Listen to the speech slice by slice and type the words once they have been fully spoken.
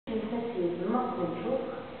mocny brzuch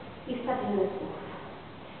i stabilny głów.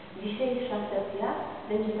 Dzisiejsza sesja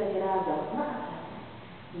będzie zawierała zarówno asany,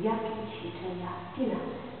 jak i ćwiczenia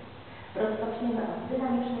pilates. Rozpoczniemy od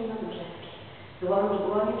dynamicznej rozgrzewki. Złącz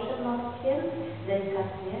dłonie przed mostkiem,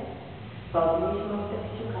 delikatnie podnieś mostek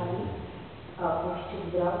kciukami, opuść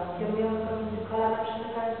wzrok, kierując go między kolana,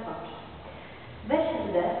 przymykając oczy. Weź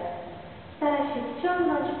wdech, staraj się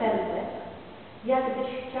wciągnąć pępek, jakbyś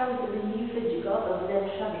chciał zbliżyć go do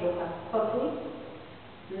wnętrza brzucha. Spokój,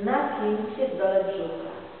 napięcie w dole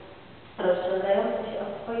brzucha, rozciągające się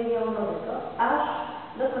od swojego łonowego aż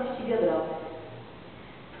do kości biodrowych.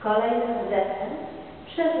 Z kolejnym wdechem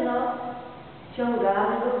przez nos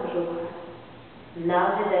wciągamy do brzucha. Na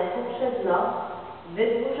wydechu przez nos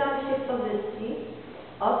wydłużam się w pozycji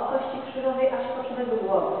od kości krzyżowej aż po czubek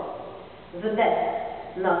głowy. Wdech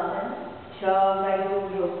nosem, wciągaj do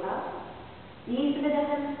brzucha i z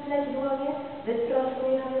wydechem spleć dłonie,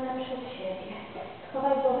 wyprostuj ramiona przed siebie.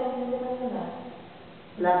 Schowaj głowę między ramionami.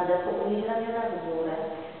 Na wdechu unieś ramiona w górę,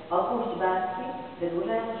 opuść barki,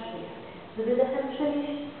 wydłużając szyję. Z wydechem przenieś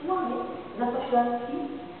dłonie na pośladki,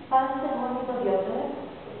 palce dłonie do bioder.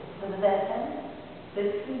 Z wdechem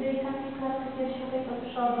wypchnij delikatnie klatkę piersiową do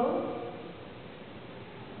przodu.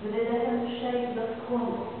 Z wydechem przejdź do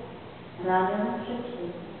skłonu. Ramiona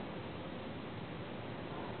przeciwne.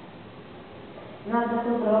 Na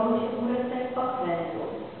wdechu zrobił się górę w okręgu.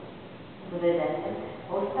 Z wydechem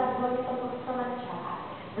ustaw dłonie po stronach ciała.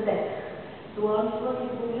 Wdech. Złącz dłonie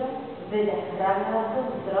w górze. Wydech. Ramiona do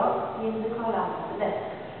wzrok między kolana. Wdech.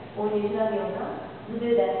 Unieś ramiona. Z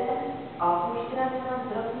wydechem opuść ramiona,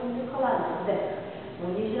 wzrok między kolana. Wdech.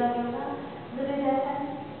 Unieś ramiona. Z wydechem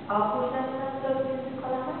opuść ramiona, wzrok między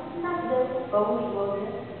kolana. Na wdechu połóż dłonie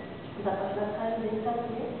za pośladkami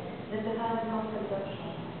delikatnie, wypychając mostek do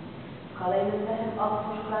przodu. Z kolejnym wdechem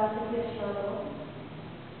otwórz klatkę piersiową.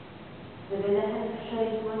 Z wydechem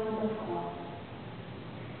przejdź dłonie do skłonu.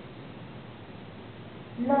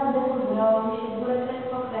 Na wdechu zrobi się górę kręg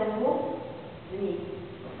po kręgu. Dni.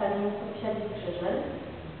 Ustawienie stóp siedzi krzyżem.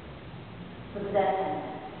 Z wdechem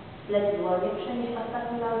spleć dłonie, przenieś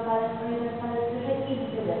ostatni mały palec do jeden palec wyżej i z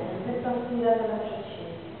wydechem wyprostuj ramiona przed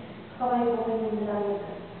siebie. Schowaj głowę między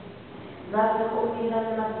ramionami. Na wdechu unieś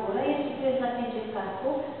ramiona w górę. Jeśli czujesz napięcie w karku,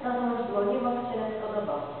 rozłącz dłonie, łokcie lekko do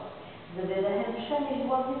boku. Z wydechem przenieś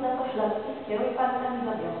dłonie za pośladki, skieruj palcami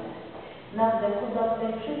do bioder. Na wdechu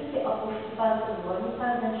dotknij wszystkie opuszki palców dłoni,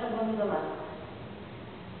 palc wnętrza dłoni do matka.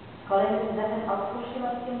 Z kolejnym wdechem otwórz się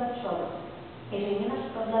mockiem do przodu. Jeżeli nie masz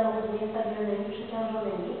problemów z niestabilnymi,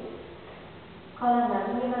 przeciążonymi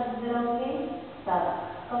kolanami, nie masz wyrobień, stawach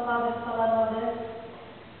skokowych, kolanowych,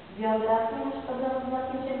 w biodrach, nie masz problemów z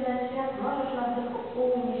napięciem wnętrza, możesz na wdechu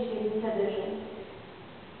unieść miednicę wyżej.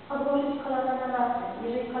 Odłożyć kolana na matę.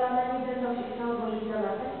 Jeżeli kolana nie będą się chcą odłożyć na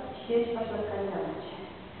matę, siedź pośladkami na macie.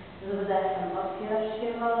 Z wdechem otwierasz się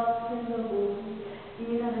mocno do góry i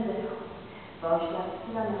na wydechu pośladki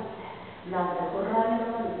na matę. Na wdechu ramiona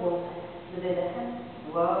nad głowę. Z wydechem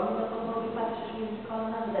dłonie do podłogi, patrzysz między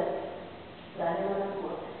kolana, wdech. Ramiona nad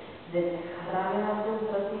głowę. Wydech, ramiona w dół,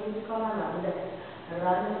 wzrok między kolana, wdech.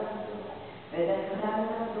 Ramiona nad głowę. Wydech,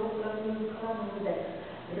 ramiona w dół, wzrok między kolana, wdech.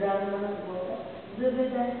 Ramiona nad głowę. Z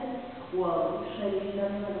wydechem skłon, przenieś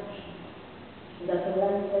ramiona do przodu.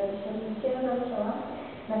 Zaciągamy sobie ściągnięciego do ciała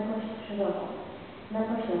na kość krzyżową, na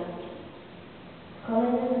pośladki. Z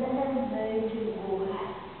kolejnym wdechem wyjdź w górę.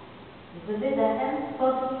 Z wydechem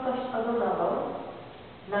podnij kość ogonową.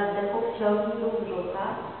 Na wdechu wciągnij dół brzucha.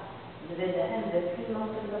 Z wydechem wypchnij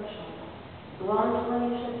mostek do przodu. Złącz dłonie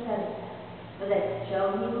przed serce. Wdech,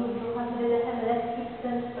 wciągnij dół brzucha. Z wydechem lekki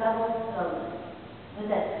wstęp w prawą stronę.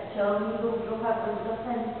 Wdech, wciągnij dół brzucha wróć do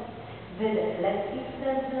centrum. Wydech, lekki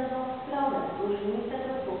wstęp w lewą stronę, wzdłuż linii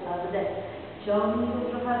kręgosłupa. Wdech, wciągnij dół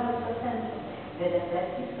brzucha wróć do centrum. Wydech,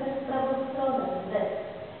 lekki wstęp w prawą stronę. Wdech,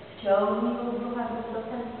 wciągnij dół brzucha wróć do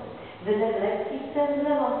centrum. Wydech, lekki wstęp w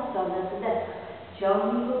lewą stronę. Wdech,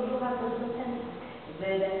 wciągnij dół brzucha wróć do centrum.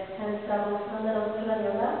 Wydech, wstęp w prawą stronę, rozgrzej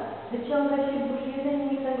ramiona. Wyciągaj się wzdłuż jednej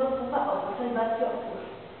linii kręgosłupa, opuszczaj barki, otwórz.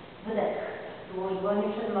 Wdech, złóż dłonie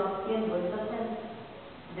przed mostkiem, wróć do centrum.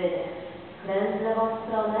 Wydech. Skręt w lewą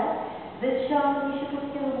stronę. Wyciągnij się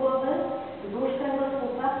czubkiem głowy. Wzdłuż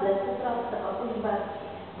kręgosłupa, plecy proste, opuść barki.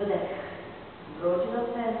 Wdech. Wróć do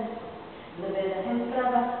centrum. Z wydechem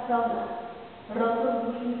prawa strona. Rotor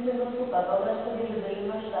wzdłuż linii kręgosłupa. Wyobraź sobie, że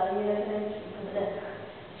wyżywasz szalnie ręcznik. Wdech.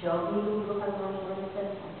 Wciągnij dół brzucha, złącz do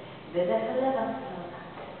centrum. Wydech, lewa strona.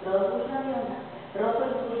 Rozłóż ramiona. Rotor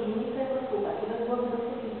wzdłuż linii kręgosłupa. Kieruj głowy do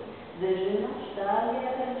sufitu. Wyżywasz szalnie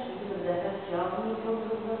ręcznik. Wdechem wciągnij brzuch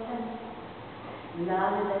do centrum. Na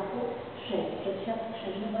wydechu przejdź przed siat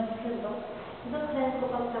krzyżny bądź przed bok do kręgu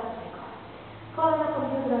ostatniego.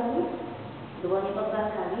 Dłonie pod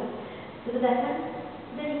barkami. Z wydechem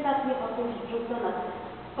delikatnie opuść brzuch do maty.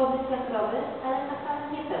 Pozycja krowy, ale taka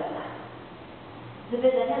niepełna. Z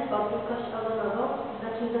wydechem podnieś kość ogonową.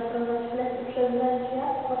 Zacznij zaprowadzać plecy przez rękę,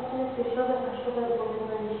 odcinek piersiowy, a szkoda głowy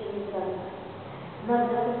znajdzie się między ramionami. Na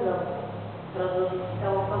wdechu znowu rozluźnij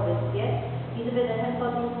całą pozycję i z wydechem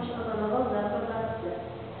podnieś kość ogonową, zaprowadzać plecy.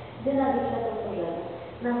 Dynamiczne powtórzenie.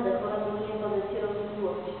 Na wdechu rozluźnij pozycję, rozluźnij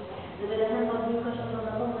łokcie. Z wydechem podnieś kość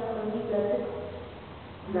ogonową, zaprowadzij plecy.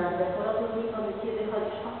 Na wdechu rozluźnij pozycję,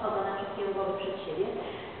 wychodzisz od ogona czubkiem głowy przed siebie.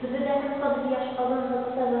 Z wydechem podbijasz ogon,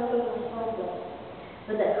 zostawiasz zaprowadzać swoją plecy.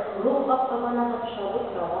 Wydech, ruch od ogona do przodu,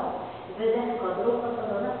 krowa. Wydech, ruch od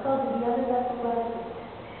ogona, podbijamy za pokładem.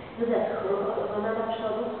 Wydech, ruch od ogona do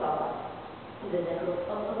przodu, krowa. Wydech, ruch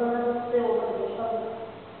od ogona do tyłu, podnieś ogon.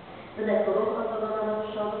 Wydech, ruch od ogona do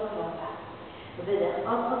przodu, krowa. Wydech,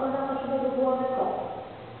 od ogona do przodu głowy, kot.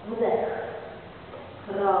 Wdech,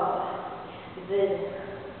 krowa. Wydech,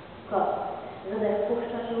 kot. Wydech,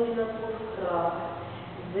 puszczasz luźno płów, krowa.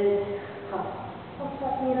 Wydech, kot.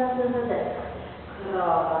 Ostatni raz wydech.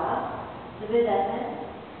 Krowa, z wydechem,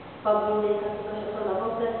 podwój delikatnie kość ogonową,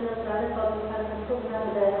 plecy neutralne, podwój palce stóp na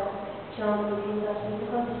wdechu, ciągnij film, zacznij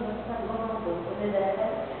wychodzić do stan głową w dół,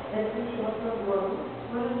 wydechem, wepnij się mocno w dłoni,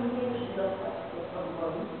 możesz zwiększyć dostać od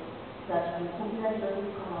dłoni, zacznij uginać do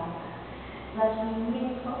nich kolana, zacznij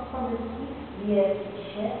miękko od pozycji, wiercić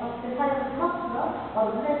się, odpychając mocno od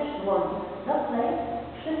wnętrz dłoni, doklej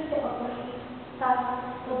wszystkie opuszki palców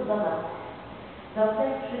stóp do maty.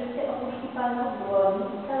 Doklej wszystkie opuszki palców dłoni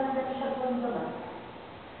i całe wnętrze dłoni do maty.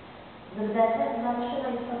 Z wdechem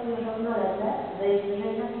zatrzymaj stopy równolegle, wyjdź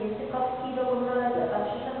niżej na pięty, kostki do równolegle,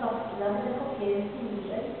 patrzysz na kostki, na wydechu pięty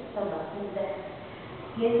niżej do maty, wdech.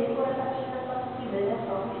 Pięty w górę patrzysz na kostki, wydech,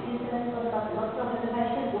 opuść pięty ręką do maty, mocno wypychaj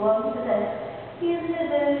się dłoni, wdech. Pięty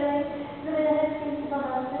wyżej, z wydechem pięty do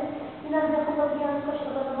maty i na wdechu podbijamy kość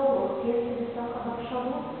ogonową łód, pięty wysoko do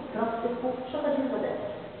przodu, prosty pług, przechodzimy do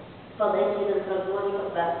deski. Podejdź jeden krok dłoni pod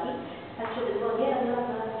barki, tak żeby dłonie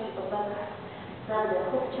razem się pod barkami. Na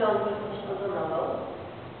wdechu wciągnij kość ogonową,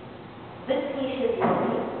 wytknij się z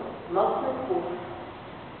dłoni, mocny pług.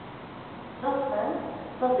 Zostań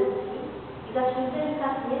w pozycji i zacznij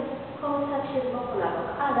delikatnie kołysać się z boku na bok,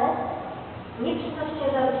 ale nie przynoś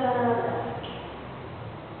ciężaru ciała na wdech.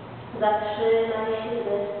 Zatrzymaj się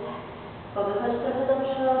wdech, powychodź trochę do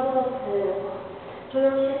przodu, do tyłu.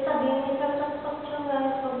 Czując się stabilnie, cały czas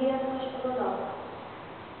podciągając, pobijając kość ogonową.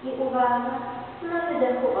 I uwaga, na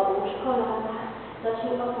wydechu odłóż kolana.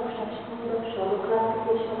 Zacznij opuszczać pół do przodu, klatkę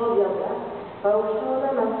piersiową biodra. Połóż czoło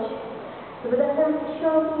na macie. Z wydechem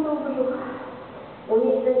ciągnij do brzucha.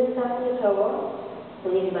 Unieś delikatnie czoło,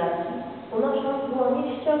 unieś barki. Unosząc dłonie,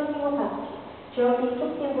 ściągnij łopatki. Ciągnij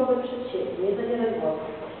czubkiem głowy przed siebie, nie zabieraj głowy.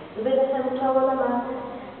 Z wydechem czoło na matę.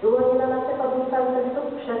 Dłonie na matę, podnij palce stóp,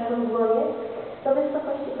 przesuń dłonie do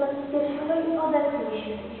wysokości klatki piersiowej i odepnij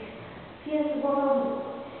się z nich. Pierś głową w dół.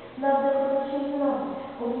 Na wdechu zacznij znowu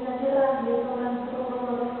uginać ramię, drugą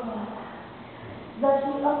głowę w kolana.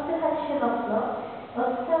 Zacznij odpychać się mocno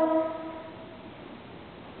od całych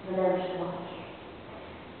wnętrz łokci.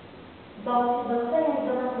 Doklejaj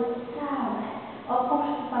do maty całe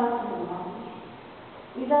opuszki palców dłoni.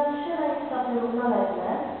 I zatrzymaj stopy równolegle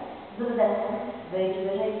z wdechem. Wyjdź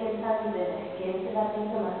wyżej piętami, wydech, pięty bardziej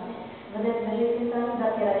do maty. Wydech wyżej piętami,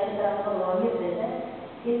 zapieraj się teraz po dłonie, wydech,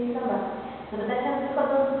 pięty do maty. Z wdechem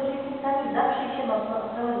wychodząc wyżej piętami, zaprzyj się mocno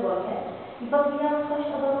o całe dłonie i podbijając kość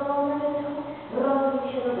ogonową na wydechu,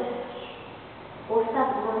 rozluźnij się do wewnątrz. Ustaw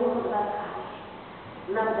dłonie pod barkami.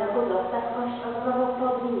 Na wdechu zostaw kość ogonową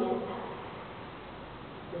podwinięta.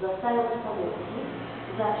 Zostając w pozycji,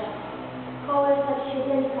 zacznij kołysać się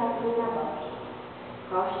delikatnie na boki.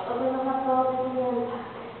 Kość ogonowa podwinięta,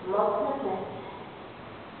 mocne plecy.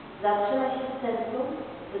 Zatrzymaj się w centrum,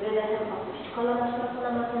 z wydechem opuść kolana szeroko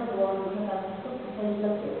na matę dłoni, żeby stóp wychodzić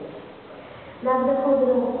do tyłu. Na wdechu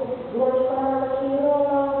dłoń kolana zacznij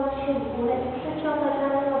rolować się w górę i przyciągać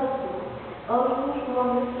ramiona do tyłu. Odłóż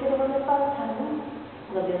dłonie skierowane palcami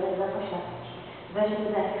do bioder za pośladki. Weź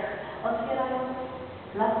wdech, otwierając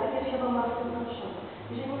klatkę piersiową mocno do przodu.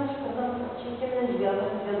 Jeżeli masz problem z odcinkiem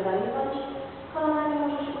biodrami, bądź kolanami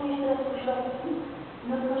możesz unieść teraz pośladki i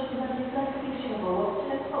odnosić bardziej klatkę piersiową, łokcie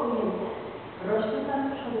lekko ujęte. Rozciągamy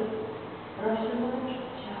przód, rozciągamy przód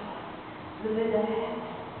ciała. Z wydechem.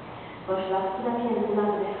 Pośladki napięte na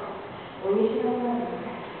wdechu. Unieś ramię na górę.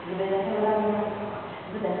 Z wydechem ramię na górę.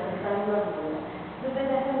 Wydechem ramię na górę. Z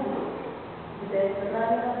wydechem w dół. Wydechem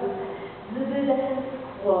ramię na górę. Z wydechem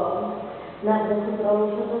skłon. Na wdechu zrobił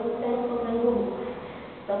się do wstępu kręgu góry.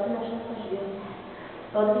 Stopy na szerokość biodra.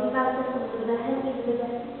 Podwij palce z wydechem i z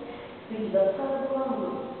wydechem. Idź do przodu,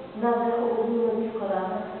 na wdechu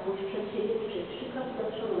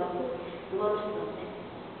Łącznie stopy.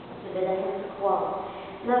 Z wydechem skłon.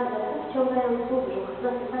 Na wdechu wciągając dół brzuch,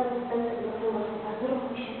 zasypając stępy do kręgosłupa,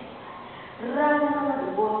 zruchuj się. Ramiona nad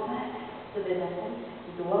głowę. Z wydechem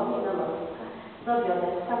dłonie na mostka. Do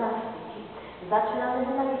bioder samastyki. Zaczynamy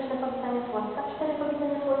dynamiczne powitanie słońca. 4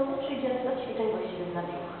 powitania słońca. Przyjdziemy do ćwiczeń właściwych na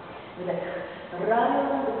brzuch. Wdech.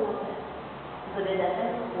 Ramiona nad głowę. Z wydechem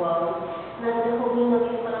skłon. Na wdechu ugnij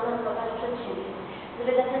nogi w kolana, składać przed siebie. Z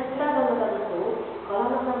wydechem prawa noga do tyłu.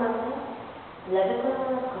 Kolano na matę. Lewe kolano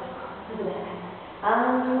na skórko. Z wydechem.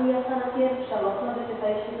 Vinyasa pierwsza. Mocno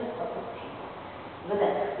wypytaj się ze stopą.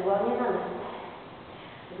 Wdech. Dłonie na matę.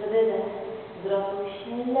 Z wydech. Zrotuj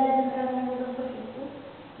się lewym ramieniem do sufitu.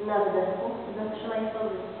 Na wdechu zatrzymaj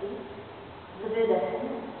pozycji. Z wydechem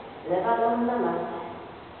lewa dłoń na matę.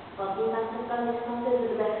 Odnij centralnie stopy z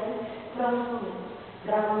wdechem. Prostuj.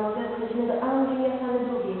 Prawą nogę wchodzimy do Vinyasa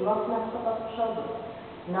drugiej. Mocna stopa z przodu.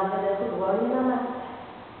 Na wydechu dłonie na matę.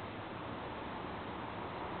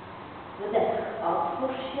 Wdech.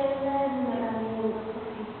 Otwórz się lewym ramieniem do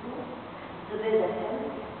sufitu. Z wydechem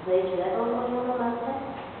zejdź lewą nogą na matę.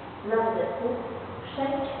 Na wdechu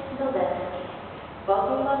przejdź do deski.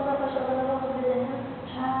 Podnij mocno posiadanową z wydechem.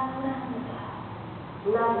 Chaturanga.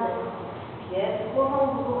 Na wdechu pierś głową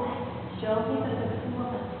w górę. Ściągnij perfekcyjnie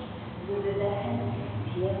łopatki. Z wydechem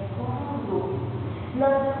pierś głową w dół. Na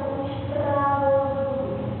wdechu unieś prawą nogę do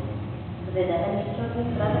góry. Z wydechem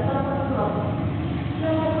ściągnij prawe kolano do nogi. Na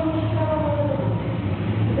wdechu unieś prawą nogę do góry.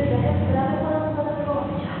 Z wydechem prawe kolano do lewego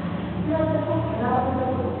łokcia. Na wdechu prawą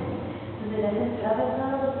nogę do góry. Z wydechem prawe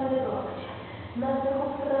kolano do prawego łokcia. Na wdechu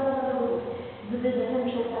prawa noga do góry. Z wydechem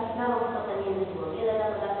przestaw prawą stopę między dłonie, lewa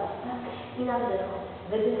noga prosta. I na wdechu,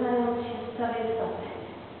 wydychając się z prawej stopy.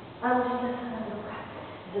 Vinyasa druga.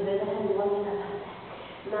 Z wydechem dłonie na matę.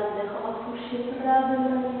 Na wdechu otwórz się prawym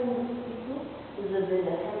ramieniem do sufitu. Z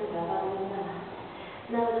wydechem prawa dłoń na matę.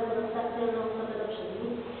 Na wdechu dostaw tylną stopę do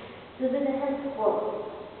przedniej. Z wydechem skłon.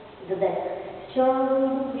 Wdech. Wciągnij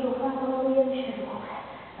do brzucha, pomalujemy się w górę.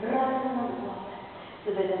 Ramiona nad głowę. Z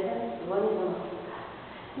wydechem dłonie do mostka.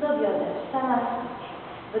 Do bioder samastyki.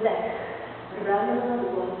 Wdech. Ramiona nad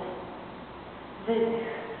głowę. Wydech.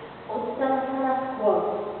 Uttanasana skłon.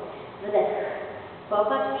 Wdech.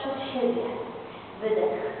 Popatrz przed siebie.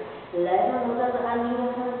 Wydech. Lewa noga do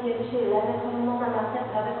Vinyasa pierwszej, lewe kolano na matę,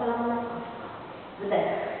 prawe kolano na skórko. Wdech.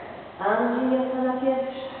 Vinyasa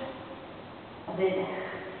pierwsza. Wydech.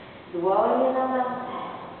 Dłonie na matę.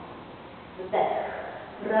 Wdech.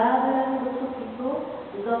 Prawe ramię do sufitu.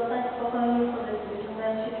 Zostań spokojnie w pozycji,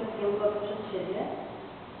 wyciągając się czubkiem głowy przed siebie.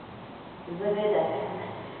 Z wydechem.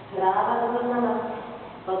 Prawa dłoń na matę.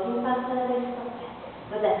 Podnij palce lewej stopy.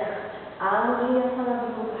 Wdech. Vinyasa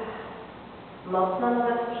druga. Mocna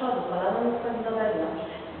noga z przodu, kolano nie schodzi do wewnątrz.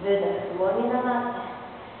 Wydech. Dłonie na matę.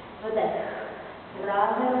 Wdech.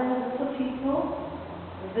 Prawe ramię do sufitu.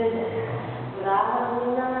 Wydech. Prawa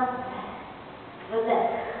dłoń na matę. Wdech.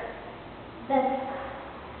 Deska.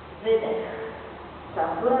 Wydech.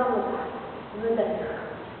 Chaturanga. Wydech.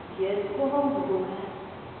 Pierś głową w górę.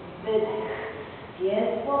 Wydech.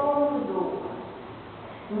 Pierś głową w dół.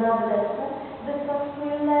 Na wdechu wyprostuj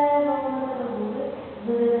lewą nogę do góry. Z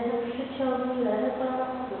wydechem przyciągnij lewe kolano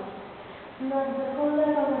na dół. Na wdechu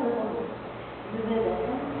lewą nogę do góry. Z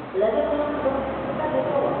wydechem lewe kolano do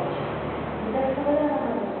prawego łokcia. Wdechu lewa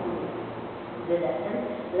noga do góry. Z wydechem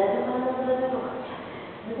lewe kolano do lewego łokcia.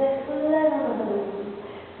 Wdech lewa noga do góry.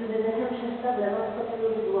 Z wydechem przestaw lewą stopę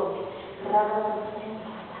między dłonie. Prawa noga zostaje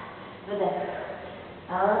prosta. Wdech.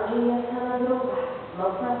 Vinyasa druga.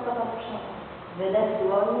 Mocna stopa w przodu. Wydech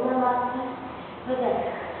dłoni na matę. Wdech.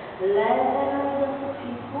 Lewe ramię do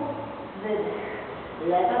sufitu. Wydech.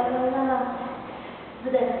 Lewa dłoń na matę.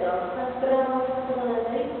 Wdech. Rozstaw prawą stopę do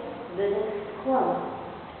lewej. Wydech skłon.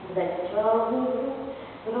 Wdech. Ciągnij brzuch.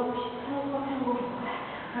 Zrób się kręgło w górę.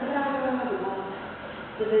 Ramiona nad głową.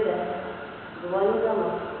 Wydech. Dłonie do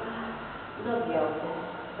mostka. Do bioder.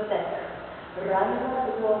 Wdech. Ramiona nad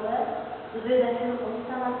głowę. Z wydechem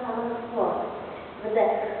uttanasana skłon.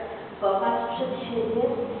 Wdech. Popatrz przed siebie.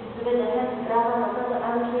 Z wydechem prawa noga do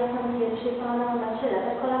Vinyasa pierwszej, kolano na macie,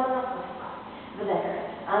 lewe kolano na skórko. Wdech.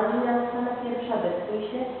 Vinyasa pierwsza, wypnij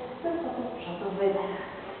się. Ten stopy z przodu. Wydech.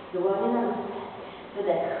 Dłonie na matę.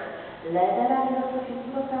 Wdech. Lewe ramię do sufitu,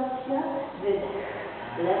 rotacja. Wydech.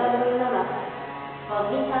 Lewa dłoń na matę.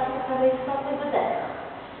 Podnij palce prawej stopy. Wydech.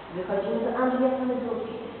 Wychodzimy do Vinyasa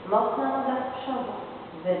drugiej. Mocna noga z przodu.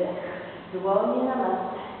 Wydech. Dłonie na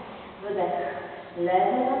matę. Wdech.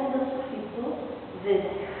 Lewe ramię do sufitu.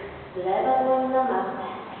 Wydech. Lewa dłoń na matę.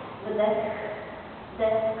 Wdech.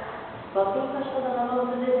 Deska. Podnij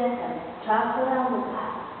pośladową z wydechem. Chaturanga.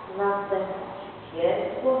 Na wdech.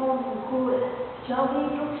 Pierś głową w górę. Ciągnij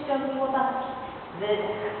brzuch, ściągnij łopatki.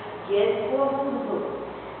 Wydech. Jest głową w dół.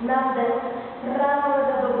 Na wdech. Prawa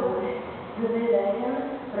noga do góry. Z wydechem.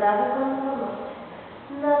 Prawe kolano do lotu.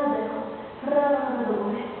 Na wdechu. Prawa noga do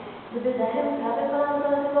góry. Z wydechem. Prawe kolano do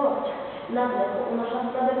lewego łokcia. Na wdechu. Unosząc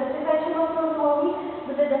nogę, wypychajcie mocno z głowy. Z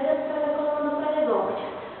wydechem. Prawe kolano do prawego łokcia.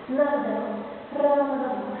 Na wdechu. Prawa noga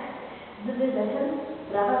do góry. Z wydechem.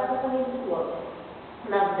 Prawa stopa między głowy.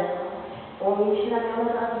 Na wdechu. Umieść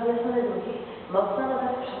ramiona na dwie strony drugiej. Mocno noga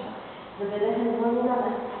z przodu. Z wydechem dłonie na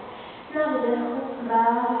matę. Na wdechu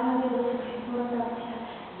prawe ramię do sufitu, rotacja.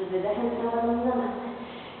 Z wydechem prawa dłoń na matę.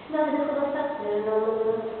 Na wdechu dostaw tylną nogę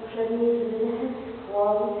do przedniej. Z wydechem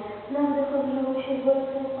skłon. Na wdechu odżyło się z głowy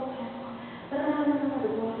po kręgu. Ramię nad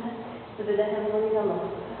głowę. Z wydechem dłoń na matę.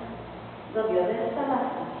 Do bioder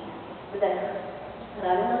samastyki. Wdech.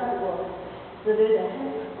 Ramię nad głowę. Z wydechem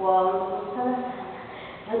skłon. Ustanasana.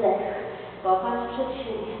 Wdech. Popatrz przed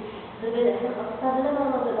siebie. Z wydechem odstaw lewą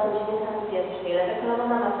nogę do dźwiękami pierwszej. Lewe kolano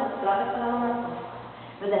na matę, prawe kolano na stopę.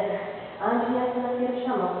 Wdech. Angielsna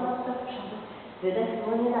pierwsza mocno odstaw w przodu. Wydech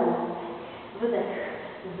dłonie na matę. Wdech.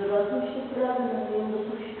 Zrotuj się prawym nogiem do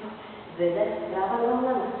sufitu. Wydech. Prawa dłoń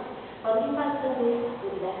na matę. Podnij palce do miejsca.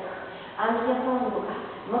 Wdech. Angielsna druga.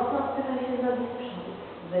 Mocno odpychaj się z nogi z przodu.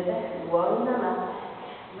 Wydech. Dłoń na matę.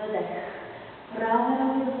 Wdech. Prawe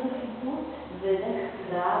ramię do sufitu. Wydech.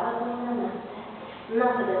 Prawa dłoń na matę. Na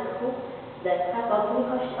wdechu, deska, podnij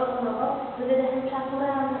kość ogonową, z wydechem czasu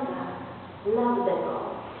ramiona. Na wdechu,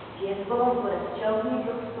 pies głową w górę, ściągnij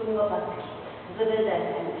brzuch, wspólnie łopatki. Z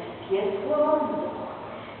wydechem, pies głową w dół.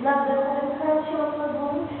 Na wdechu, wypchając się mocno z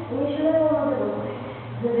głowy, unieś lewą nogę do góry.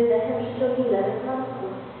 Z wydechem przyciągnij lewy kolano w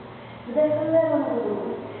górę. Wdech lewą nogę do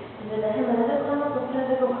góry. Z wydechem lewe kolano do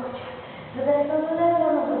prawego łokcia. Wdech lewą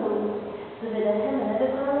nogę do góry. Z wydechem lewe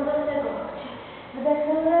kolano do lewego łokcia. Wdech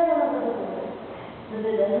lewą nogę do góry. Z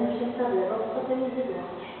wydechem przestaw lewą stopę między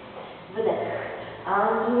dłonie. Wdech.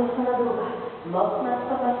 Angielsna druga. Mocna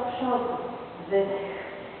stopa z przodu. Wydech.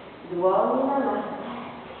 Dłonie na matę.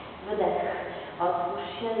 Wdech. Otwórz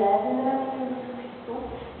się lewym ramieniem do sufitu.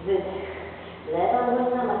 Wydech. Lewa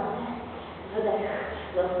dłoń na matę. Wdech.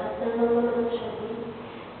 Zostaw tylną nogę do przodu.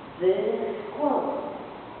 Wydech. Skłon.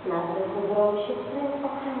 Na wdechu zrobi się tył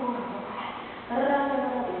okręgu. Ramiona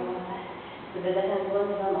na głowę. Z wydechem dłoń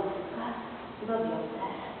na matę. Do bioder.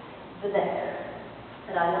 Wdech.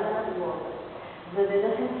 Ramiona nad głowę. Z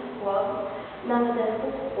wydechem skłon. Na wdechu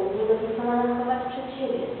ugnij do kolana chować przed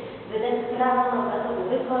siebie. Wydech prawa noga do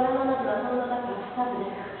góry, kolano nad nogą, noga prosta,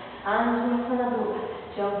 wdech. Angielsna druga.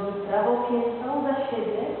 Ciągnij prawą piętą za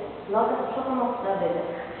siebie, noga z przodu mocna,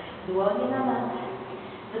 wydech. Dłonie na matę.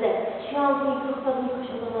 Wdech. Ciągnij brzuch, podnij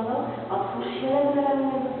kość ogonową. Otwórz się lewym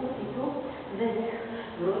ramieniem do sufitu. Wydech.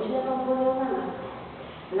 Wróć lewą dłonią na matę.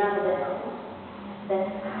 Na wdechu.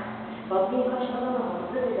 Deska. Podnij kość ogonową.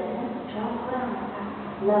 Z wydechem czas ramka.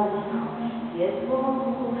 Na wdechu. Jest głową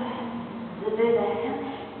w górę. Z wydechem.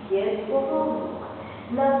 Jest głową w dół.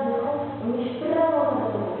 Na wdechu. Unieś prawą nogę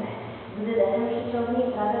do góry. Z wydechem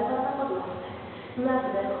przyciągnij prawe kolano pod łokcie. Na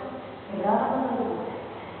wdechu. Prawa noga do góry.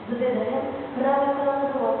 Z wydechem. Prawe kolano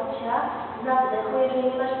do łokcia. Na wdechu. Jeżeli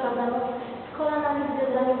nie masz problemu z kolanami, z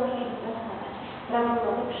biodrami, możesz wyprostować. Prawą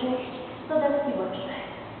nogę przynieść do deski bocznej.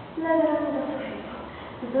 Lewe ramię do sufitu.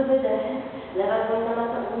 Z wydechem. Lewa dłoń na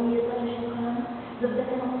matę, ugnij jednocześnie kolano. Z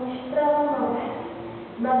wdechem unieś prawą nogę.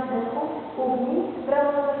 Na wdechu ugnij prawą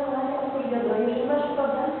nogę w kolanie, otwórz biodro. Jeżeli masz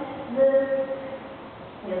problem z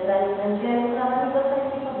biodrami, rękami, kolanami, dostań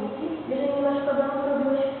tej pozycji. Jeżeli nie masz problemu,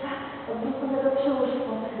 zrobiłeś psa odwróconego, przyłóż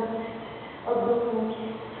wątek na wdech. Odwrócony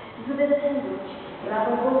pies. Z wydechem wróć.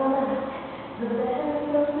 Prawą głową na matę. Z wdechem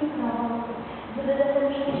wyprostuj prawą nogę. Z wydechem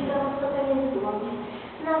przenieś prawą stopę między dłonie.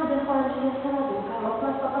 Na wdechu angielsna długa. Mocna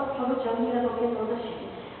stopa z przodu, ciągnij lewą piętą do siebie.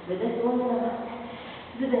 Wydech dłonie na matę.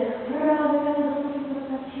 Wydech prawy ramię do sufitu,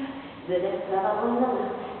 rotacja. Wydech prawa dłoń na matę.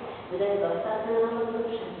 Wydech dostaw tylną nogę do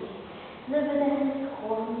przedniej. Z wydechem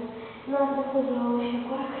skłon. Na wdechu zroło się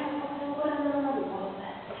kłakiem, potem ramiona nad głowę.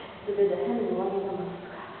 Z wydechem dłonie do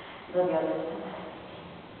mózga. Do bioder samastyki.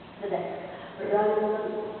 Wydech. Ramiona nad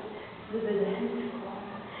głowę. Z wydechem skłon.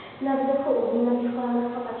 Na wdechu ugnij nogi w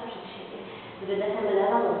kolanach, popatrz przed siebie. Z wydechem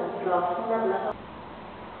lewa noga prosto nad matą.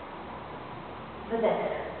 Wydech.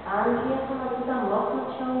 Angielsna druga mocno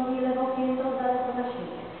ciągnij lewą piętą daleko za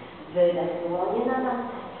siebie. Wydech. Dłonie na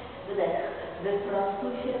matę. Wdech.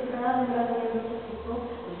 Wyprostuj się prawym ramieniem do sufitu.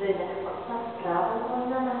 Wydech. Odstaw prawą dłoń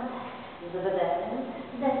na matę. Z wydechem.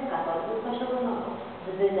 Deska. Podnij kość ogonową. Z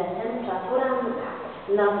wydechem czatu ramka.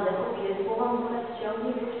 Na wdechu pies głową w górę,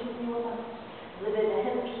 ściągnij brzuch, ściągnij łopatki. Z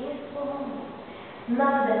wydechem pies głową w dół. Na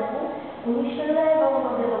wdechu unieś lewą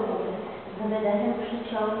nogę do góry. Z wydechem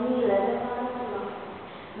przyciągnij lewe kolano.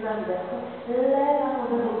 Na wdechu lewa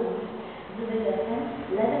noga do góry. Z wydechem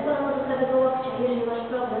lewe kolano do prawego łokcia. Jeżeli masz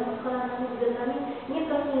problem z kolanami, z biodrami, nie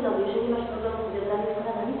prostuj nogi. Jeżeli masz problem z biodrami, z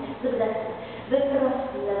kolanami, z wydechem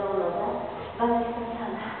wyprostuj lewą nogę. Baza jest ta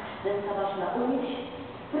sama. Ręka ważna unieść.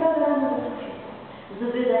 Programu do sufitu. Z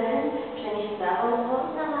wydechem przenieś prawą dłoń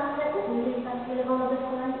na matę. Ugnięty i pasuje lewą nogę z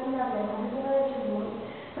kolanie i na wdechu. Wyciągając dłoń.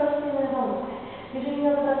 Prostuj lewą nogę. Jeżeli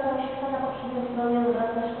nie odwracałaś się na poprzednią stronę,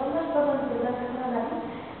 odwracasz, masz problem z biodrami, z kolanami,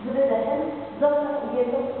 z wydechem zostaw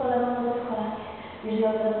ugiętą z kolana nogę w kolanie. Jeżeli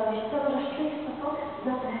odwracałaś się, możesz czuć stopą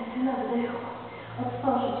za plecy na wdechu.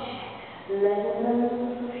 Otworzyć się. Lewą ramię do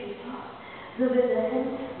sufitu. Z wydechem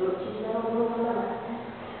wrócić lewą nogą na matę.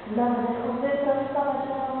 Na wdechu wyprostować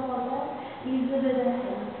lewą nogę i z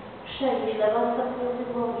wydechem przenieść lewą stopę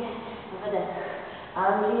w głowie. Wydech.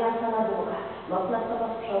 Vinyasa na długa. Mocna stopa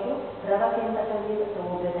z przodu, prawa pięta ciągnie do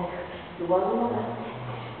tyłu. Wydech. Dłoń na matę.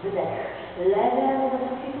 Wydech. Lewa ramię do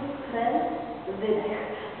sufitu, skręt. Wydech.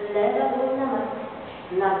 Lewa dłoń na matę.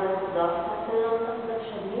 Na wdech zostaw tylną stopę do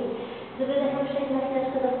przedniej. Z wydechem przejdź na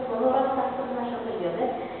chwileczkę do skłonu, rozstaw stopy na środek bioder.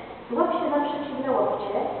 Złap się za przeciwne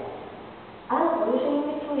łokcie. Albo jeżeli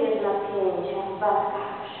nie czujesz napięcia w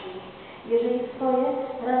barkach, szyi, jeżeli twoje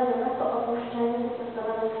ramiona to opuszczenie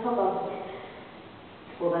wyprostowane swobodnie.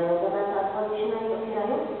 Wpływają do nas, odchodzi się na nie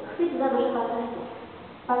opierają. Chwyć za duże palce stóp.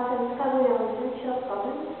 Palcem wskazującym,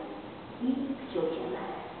 środkowym i kciukiem.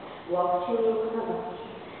 Łokcie miękko na boki.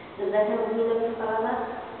 Z wdechem ugniemy w kolanach,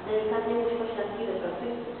 delikatnie puść pośladki,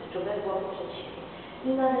 wyprostuj czubek głowy przed siebie. I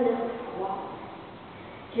na wydechu skłon.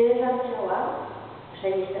 Ciężar ciała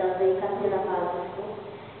przenieś teraz delikatnie na palce stóp,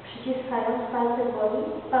 przyciskając palce dłoni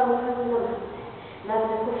paluchami na matę. Na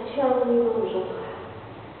wdechu wciągnij do brzuch.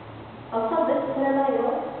 Osoby, które mają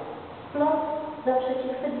splot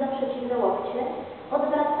chwyt za przeciwne łokcie,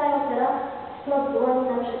 odwracają teraz splot dłoni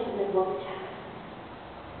na przeciwnych łokciach.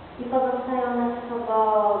 I pozostają na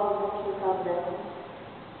swobodnie kilka oddechów.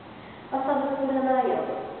 Osoby, które mają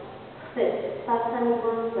chwyt palcami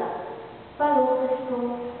dłoni za paluchy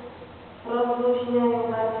stóp, rozluźniają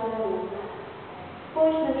barki ramiona.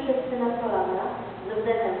 Spójrzmy wszyscy na kolana. Z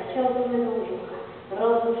wdechem wciągnijmy do brzucha.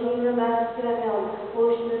 Rozluźnijmy barki ramiona.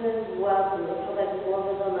 Spójrzmy bezwładnie czubek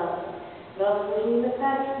głowy do maty. Rozluźnijmy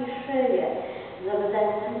kark i szyję. Z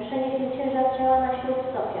wdechem przenieśmy ciężar ciała na śród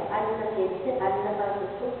stopia. Ani na pięty, ani na palce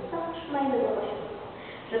stóp. Zatrzymajmy go po środku.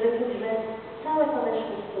 Żeby czuć, że całe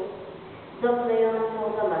powierzchnie stóp doklejone są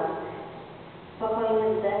do maty. Spokojny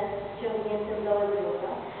wdech z ściągniętym dołem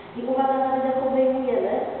brzucha. I uwaga, na wdechu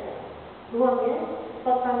wyjmujemy dłonie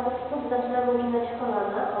spod palców stóp, zaczynamy uginać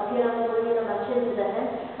kolana, opieramy dłonie na macie z wdechem,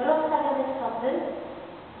 rozstawiamy stopy,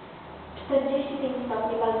 45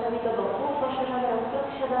 stopni palcami do boku, poszerzamy rozkrok,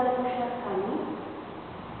 siadamy pośladkami,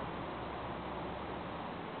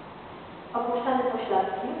 opuszczamy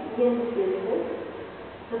pośladki, język język,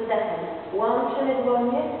 z wdechem łączymy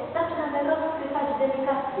dłonie, zaczynamy rozchwytać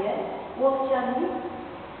delikatnie łokciami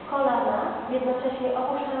kolana, jednocześnie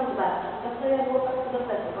opuszczając barki. Dostajemy łopatki do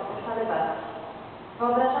pleców, opuszczamy barki.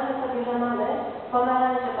 Wyobrażamy sobie, że mamy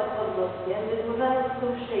pomarańcze pod podbródkiem, wydłużając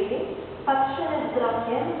tył szyi, patrzymy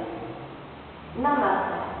wzrokiem na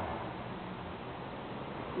matę.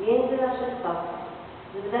 Między nasze stopy.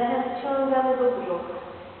 Z wdechem wciągamy do brzucha.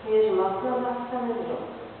 Czujesz mocno nastawiony brzuch.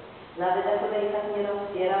 Na wydechu delikatnie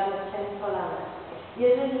rozpierasz łokciami kolana.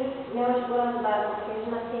 Jeżeli miałeś ból z barków, czujesz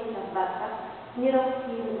napięcia w barkach, nie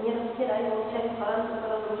rozpieraj łokciami kolan, tylko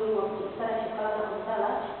rozluźnij łokcie. Staraj się kolana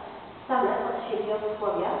oddalać same od siebie, od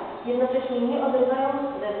skłowia, jednocześnie nie odrywając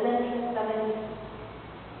wewnętrznych krawędzi.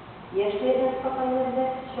 Jeszcze jeden spokojny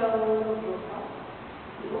wdech, wciągnij do brzucha.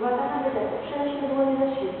 I uwaga na wydechu, przenosimy dłonie za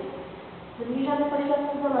siebie. Zbliżamy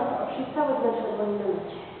pośladki do maty, oprzyj całe wnętrze dłoni na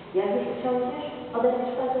macie. Jak już usiądziesz,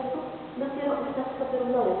 oderwiesz palce stóp, dopiero ustaw stopy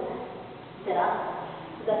równoległe. Teraz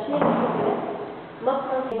zaczniemy sobie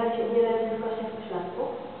mocno zjebać nie wysokością pośladków.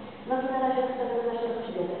 Nogi na razie wstawiamy na szerokość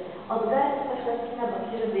bioder. Oddalać pośladki na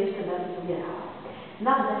boki, żeby jeszcze bardziej ubierało.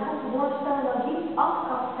 Na wdechu włącz całe nogi od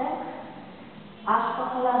kostek aż po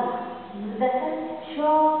kolana. Z wdechem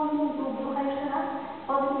ciągnij do brzucha jeszcze raz.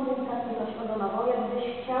 Podnij delikatnie kość ogonową, jakbyś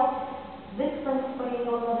chciał wypchnąć swoje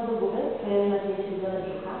nogi do góry. Czujemy napięcie w dole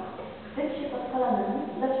brzucha. Chwyć się pod kolanami,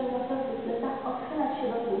 zacznij na prostych plecach odchylać się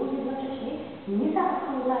do tyłu, jednocześnie nie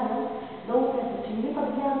zaokrąglając do plecy, czyli nie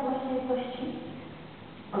podbijając właściwie kości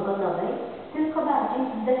ogonowej, tylko bardziej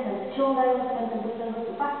wdechem wciągając pędem do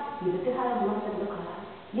kręgosłupa i wypychając mostek do kolan.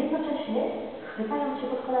 Jednocześnie chwytając się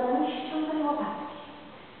pod kolanami, ściągaj łopatki.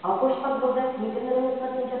 Opuść podwórek, nie generując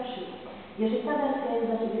napięcia w szyi. Jeżeli ta wersja jest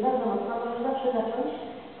dla Ciebie bardzo mocna, możesz zawsze zacząć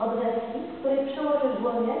od wersji, w której przełożysz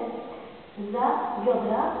dłonie za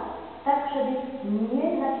biodra tak żeby nie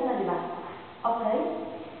nacinać barków. Ok?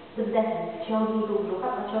 Z wdechem wciągnij dół brzucha,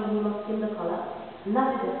 pociągnij mockiem do kolan. Na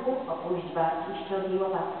wydechu opuść barki, ściągnij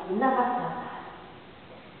łopatki. Nawasana.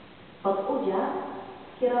 Pod udział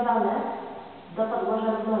skierowane do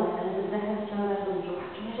podłoża w dole, ale z wdechem ściągasz do brzucha.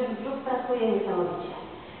 Czujesz, jak brzuch pracuje niesamowicie.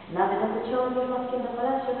 Na wydechu ciągniesz mockiem do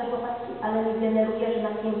kolan, ściągasz łopatki, ale nie generujesz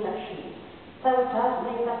napięcia w szyi. Cały czas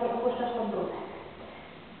delikatnie opuszczasz podbródek.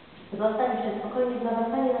 Zostań jeszcze spokojnie w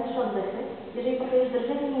nawasanie na 3 oddechy. Jeżeli poczujesz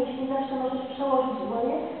drżenie mięśni, zawsze możesz przełożyć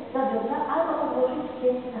dłonie za biodra albo odłożyć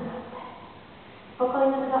pięty na matę.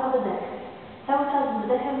 Spokojne 2 oddechy. Cały czas z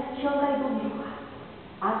wdechem ściągaj do brzucha,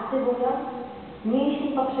 aktywując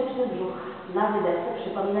mięsień poprzeczny brzucha. Na wydechu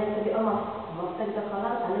przypominaj sobie o mostku. Mostek do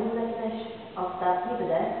kolan, ale nie nacinaj szyi. Ostatni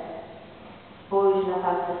wdech. Spójrz na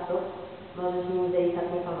palce stóp. Możesz nimi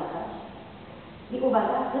delikatnie pomachać. I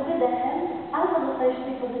uwaga, z wydechem albo zostajesz w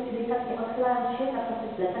tej pozycji delikatnie odchylając się na prosty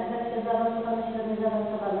plecach, wersja zaawansowana, średnio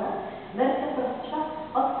zaawansowana, wersja prostsza,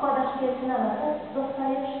 odkładasz pięty na matę,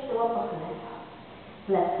 zostajesz tyło pochyleńczo.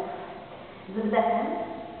 Pleców. Z wdechem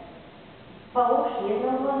połóż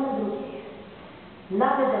jedną dłoń na drugiej. Na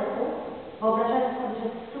wydechu wyobrażając sobie, że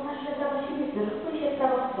wsuwasz żebra do siebie, zrzutuj się w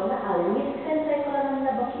prawą stronę, ale nie skręcaj kolanami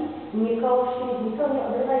na boki, nie kołoż śliznicą, nie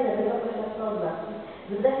odrywaj lewego pośladka od matki.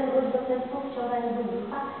 Z wdechem wróć do centrum, wciąganie do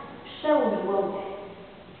brzucha, przełóż dłonie.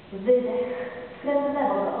 Wydech, skręt w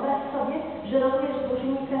lewo. Wyobraź sobie, że rotujesz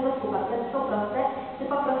dłużymi kręgosłupa. Plecy są proste, ty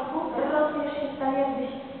po prostu rotujesz się stanie,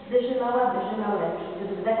 jakbyś wyżymał ręcznik.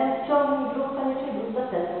 Z wdechem wciągnij brzuch, koniecznie wróć do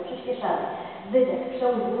centrum, przyspieszamy. Wydech,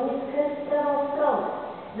 przełóż dłonie, skręt w prawą stronę.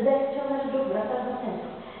 Wydech, wciągasz brzuch, wracasz do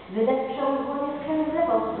centrum. Wydech, przełóż dłonie, skręt w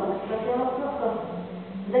lewą stronę, pracuję mocno w prostą.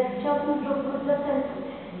 Wdech, wciągnij brzuch, wróć do centrum.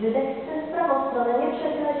 Wydech, skręt w prawą stronę, nie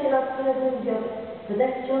przechylaj się na odstronę bioder.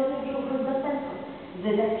 Wydech, wciągnij brzuch, wróć do centrum.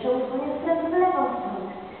 Wydech, przełóż dłonie, skręt w lewą stronę.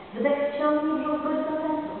 Wydech, wciągnij brzuch, wróć do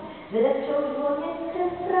centrum. Wydech, przełóż dłonie,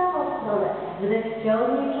 skręt w prawą stronę. Wydech,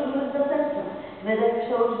 wciągnij brzuch, wróć do centrum. Wydech,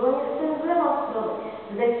 przełóż dłonie, skręt w lewą stronę.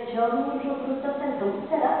 Wydech, wciągnij brzuch, wróć do centrum. I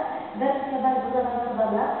teraz wersja bardzo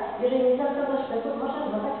zaawansowana. Jeżeli nie zastosowasz pleców, możesz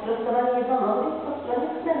dodać prostowanie jedną nogą po stronie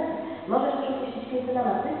skrętu. Możesz też opuścić pięty na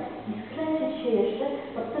maty i skręcić się jeszcze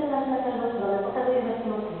pod 4 razy na każdą stronę. Pokazuję wersję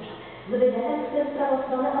mocniejszą. Z wydechem skręt w prawą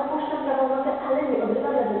stronę, opuszczam prawą nogę, ale nie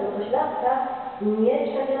odrywam lewego pośladka. Nie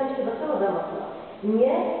przebieram się do tyłu za mocno.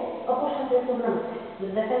 Nie opuszczam pleców na matę. Z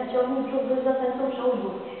wydechem ciągnij brzuch, wróć do centrum, przełóż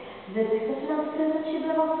dłonie. Wydech, zaczynam skręcać się w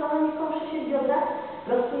lewą stronę, nie kołszę się w biodrach.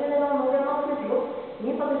 Prostuję lewą nogę, mocny brzuch.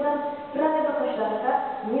 Nie podrywam prawego pośladka.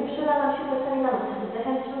 Nie przylałam się plecami na matę. Z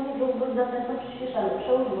wydechem ciągnij brzuch, wróć do centrum, przyspieszamy.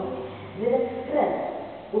 Przełóż dłonie. Wydech, skręt.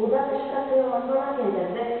 Uda też pracują mocno napięte.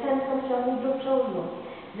 Wdech, skręcą, ciągnij brzuch, przełóż dłonie.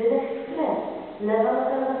 Wydech, skręt. Lewa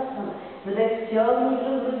noga na stronę. Wydech, ciągnij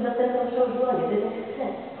brzuch, wróć do centrum, przełóż dłonie. Wydech,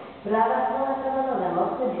 skręt. Prawa strona, prawa noga,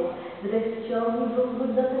 mocny brzuch. Wydech, ciągnij brzuch,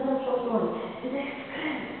 wróć do centrum, przełóż dłonie. Wydech,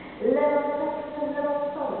 skręt. Lewa noga, skręt, lewą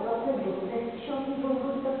stronę, mocny brzuch. Wydech, ciągnij brzuch,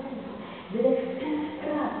 wróć do centrum. Wydech, skręt w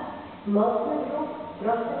prawo. Mocny brzuch,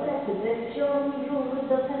 proste plecy. Wydech, ciągnij brzuch, wróć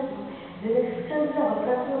do centrum. Wydech, skręt w lewo,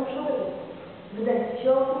 pracują przody. Wydech,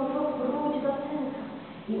 ciągnij brzuch, wróć do centrum.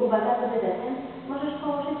 I uwaga, z wydechem możesz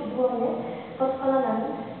położyć dłonie pod kolanami,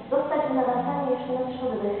 zostać w nawasanie jeszcze na 3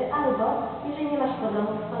 oddechy, albo jeżeli nie masz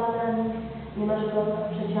problemu z kolanami, nie masz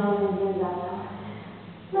głębokich przeciągnięć, więc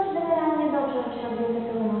masz generalnie dobrze rozciągnięte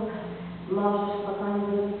tyły nóg, możesz spokojnie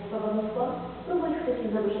zrobić swobodny skłon, spróbuj chwycić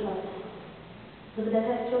za duże palce. Z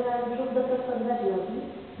wydechem wciągając brzuch, doprostować nogi,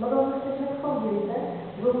 mogą zostać lekko objęte,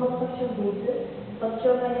 brzuch mocno wciągnięty,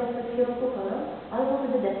 podciągający w kierunku kolan, albo z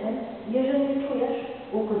wydechem, jeżeli nie czujesz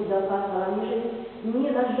ukuć dookoła kolan, jeżeli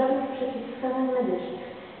nie masz żadnych przeciwwskazań medycznych,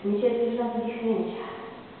 nie cierpisz na zwichnięcia,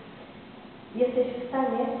 jesteś w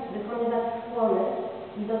stanie wykonywać skłony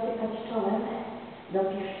i dotykać czołem do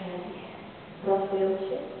piszczeli, prostując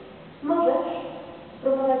się. Możesz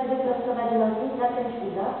spróbować wyprostować nogi, zapiąć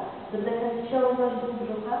uda, z wdechem wciągnąć dół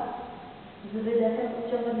brzucha, z wydechem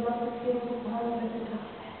podciągać mocno w kierunku kolan, żeby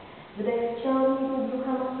proste. Wydech, wciągnij dół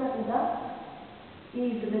brzucha, mocne uda i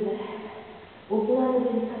z wydechem uginamy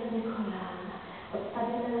delikatnie kolana,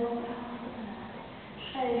 odstawiamy lewą prawą stopę na matę,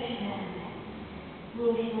 trzęsiemy,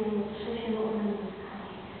 mięśnie trzęsiemy udanymi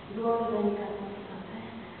nóżkami, dłonie delikatnie w stopy,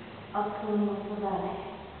 odknijmy mocno dalej,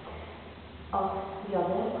 od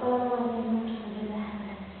bioder, kolana na zewnątrz, wydechem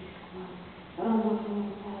lekki skłon,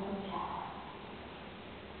 rozluźnienie całego ciała,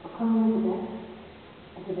 spokojny wdech,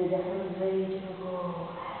 z wydechem wyjdź w górę,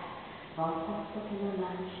 postaw stopy na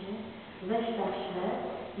macie, weź taśmę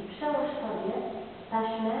i przełóż sobie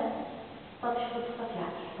taśmę pod śród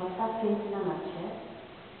stopiaki. Postaw pięty na macie,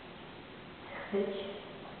 chwyć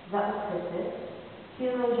za uchwyty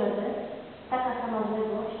Pilnuj, żeby taka sama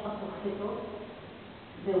odległość od uchwytu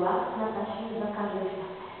była na taśmie do każdej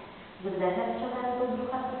sztaty. Z wdechem wciągając do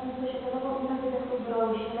brzucha stopnię poziomową i na wydechu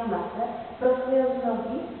broni się na matę, prostując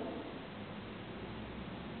nogi.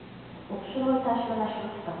 Utrzymuj taśmę na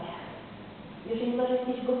śródstopie. Jeżeli masz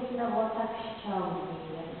jakieś gumki na włosach, ściągnij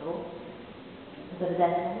je w dół. Z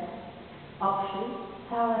wdechem oprzyj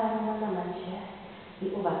całe ramiona na macie i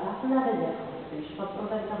uwaga, na wydechu zbliż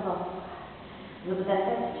podbródek do wąska. Z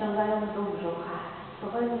wdechem wciągając dół brzucha.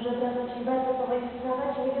 Spokojnie, żeby zacząć bardzo powoli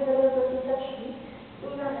wstawać, nie wydając do końca drzwi. I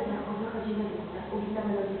na wydechu wychodzimy w górę,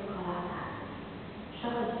 uginamy nogi w kolanach.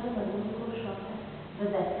 Przechodzimy do długi kurszowek.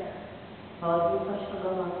 Wydech. Podnieś kość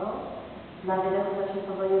ogonową. Na wydechu zacznie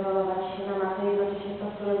powoli rolować się na matę i zacznie się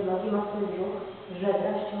prostując nogi, mocny brzuch,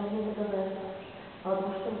 żebra ściągnięte do zewnątrz.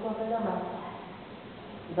 Odłóż tym głowę na matę.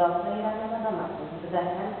 Dotknij ramiona do maty. Z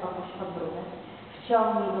wdechem opuść podbródek.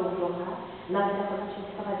 Wciągnij do brzucha. Na wydechu zacznie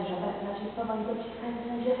schować żebra, zacznie powoli dociskać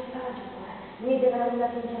będzie wstawać w górę. Nie generalnie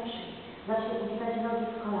napięcia szyi. Zacznie uginać nogi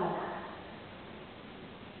w kolanach.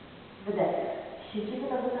 Wdech. Siedzimy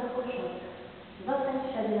na nogach kurszowych. Zostań w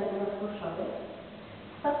śladzie na nogach kurszowych.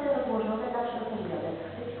 Stopy rozłożone na szerokość biodek.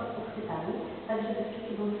 Chwyć pod uchwytami, tak żeby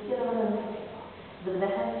kciuki były skierowane do sufitu. Z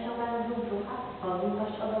wdechem wciągając dół brzucha, podnij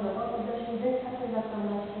kość ogonową, oddecznie delikatnie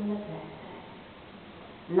zaciągnąć tylne plecy.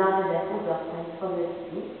 Na wydechu zostań w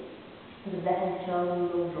pozycji. Z wdechem wciągnij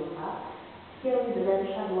dół brzucha. Skieruj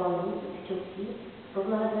wnętrza dłoni i kciuki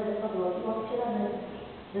równolegle do podłogi, łokcie na zewnątrz.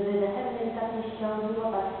 Z wydechem delikatnie ściągnij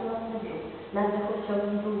łopatki, mocny brzuch. Na wdechu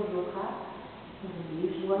wciągnij dół brzucha.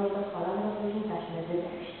 Zbliż dłonie do kolan, rozluźnij taśmę.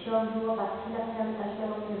 Wydech. Ściągnij łopatki, nacinamy taśmę,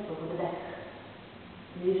 mocny brzuch. Wdech.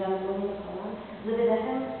 Zbliżamy dłonie do kolan. Z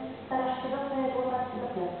wydechem starasz się dotknąć łopatki do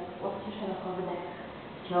pleców. Łokcie szeroko. Wdech.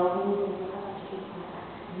 Ściągnij dół brzucha, patrzysz do kolan.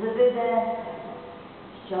 Z wydechem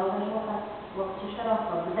ściągasz łokcie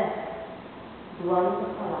szeroko. Wdech. Dłonie do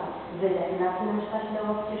kolan. Wydech. Napinasz taśmę,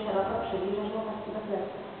 łokcie szeroko. Przybliżasz łopatki do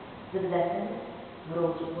pleców. Z wdechem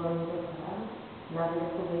wróć dłonie do kolan. Na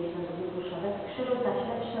wydechu wyjść na drugi kurszowych. Krzyżuj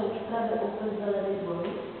taśmę, przełóż prawy uchwyt do lewej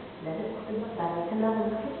dłoni, lewy uchwyt do prawej. Tym razem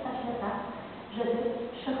chwyć taśmę tak, żeby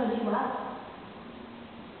przechodziła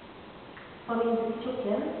pomiędzy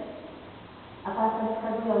kciukiem a palcem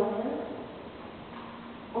wskazującym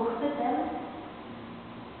uchwytem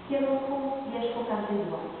w kierunku wierzchu każdej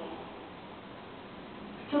dłoni.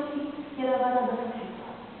 Kciuki skierowane do sufitu.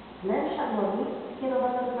 Wnętrza dłoni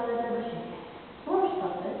skierowane równolegle do siebie. Łącz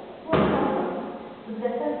stopy, łącz nogi. Z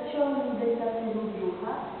wdechem wciągnij delikatnie dół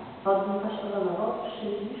brzucha, podnij kość ogonową,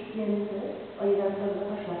 przybliż pięty o jeden krok do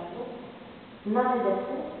pośladku. Na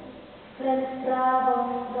wydechu skręt w prawą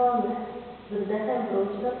stronę. Z wdechem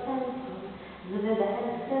wróć do centrum. Z wydechem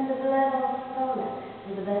skręt w lewą stronę.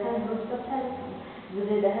 Z wdechem wróć do centrum. Z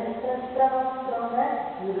wydechem skręt w prawą stronę.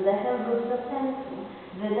 Z wdechem wróć do centrum.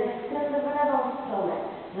 Wydech skręt w lewą stronę.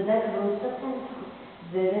 Wdech wróć do centrum.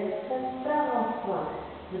 Wydech skręt w prawą stronę.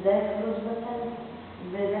 Wdech wróć do centrum.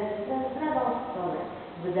 Wydech skręt w lewą stronę.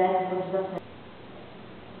 Wdech wróć do centrum.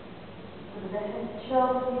 Wdechem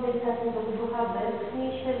ciągnij delikatnie do brzucha,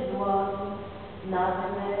 wypchnij się w dłoni. Na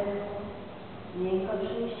wydechu. Miękko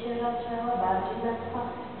przynieś ciężar ciała bardziej na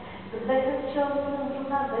twarz. Wdechem ciągnij do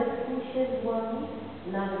brzucha, wypchnij się w dłoni.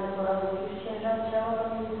 Na wydechu rozłożysz ciężar ciała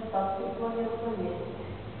pomiędzy stopy i dłonie równomiernie.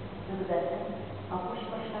 Wdechem opuść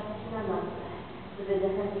pośladki na matę. Z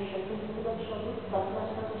wydechem przesuń do przodu, stopy na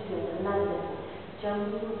szerokość bioder. Na wydechu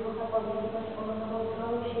ciągnij do brzucha, podnieś kość ogonową,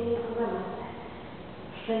 broni się nisko na matę.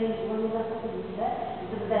 Przenieś dłonie za potylicę.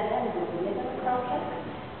 Z wdechem zrób jeden kroczek.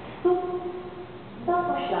 Stóp do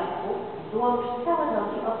pośladku. Złącz całe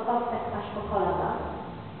nogi od kostek aż po kolana.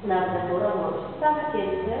 Na wdechu rozłącz same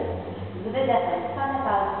pięty. Z wydechem same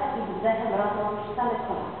palce i z wdechem rozłącz same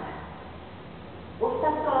kolana.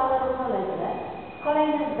 Ustaw kolana równolegle.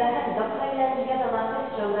 Kolejnym wdechem doklej lędźwia do maty,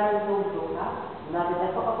 wciągając dół brzucha. Na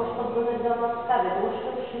wydechu opuść podbródek do mostka, wydłuż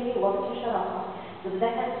szyi, łokcie szeroko. Z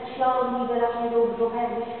wdechem ściągnij wyraźnie dół brzucha,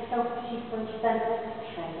 jakbyś chciał wcisnąć pętlę w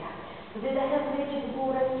strzenia. Z wydechem wyjdź w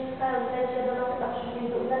górę, wciskając lędźwia do noty, patrzysz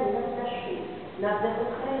między udami, napinasz szyję. Na wdechu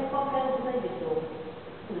kręg po kręgu wejdź w dół.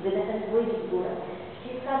 Z wydechem wyjdź w górę.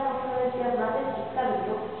 Wciskam mocno lędźwia w matę, wciskam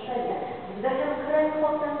brzuch w strzenia. Z wdechem kręg po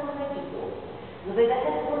kręgu wejdź w dół. Z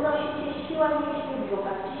wydechem unosi się siła mięśni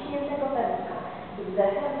brzucha, wciśniętego pępka. Z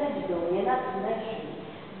wdechem wejdź w dół, nie napinaj szyi.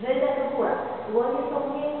 Wydech góra. Dłonie są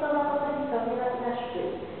miękko na potylicą, nie napinasz szyi.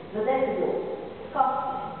 Wdech dół.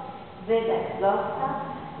 Skosy. Wydech zostaw.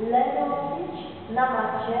 Lewy łokieć na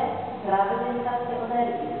macie. Prawy delikatnie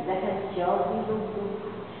oderwij. Wdechem ściągnij dół brzucha.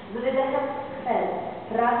 Z wydechem skręt.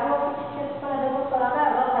 Prawy łokieć w kierunku lewego kolana.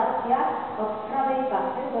 Rotacja od prawej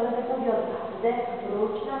pasy do lewego biodra. Wdech,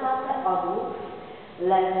 wróć na matę, odłóż.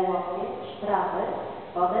 Lewy łokieć, prawy.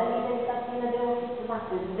 Podejmij delikatnie lewy łokieć z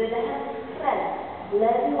maty. Z wydechem skręt.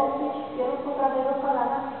 Lewy łokieć w kierunku prawego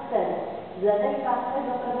kolana skręt. Z lewej pasy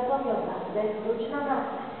do prawego biodra. Wdech, wróć na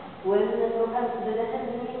matę. Płynnym ruchem z wydechem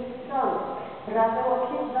zmień stronę. Prawy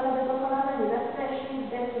łokieć do lewego kolana, nie naskreślij,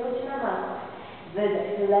 wdech, wróć na matę. Wydech,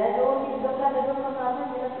 lewy łokieć do prawego kolana,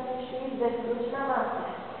 nie naskreślij, wdech, wróć na matę.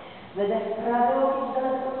 Wydech, prawy łokieć do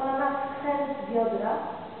lewego kolana, skręt biodra.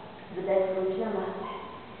 Wdech, wróć na matę.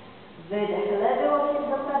 Wydech, lewy łokieć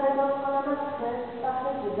do prawego kolana, skręt pachy,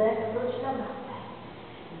 wdech, wróć na matę.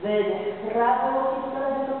 Wydech, prawy łokieć do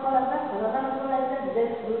lewego kolana, kolana równolegle,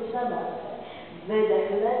 wdech, wróć na matę. Wydech,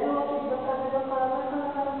 lewy łokieć do prawego kolana,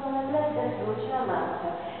 kolana równolegle, wdech, wróć na matę.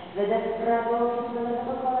 Wydech, prawy łokieć do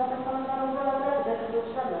lewego kolana, kolana równolegle, wdech, wróć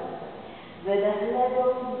na matę. Wydech, lewy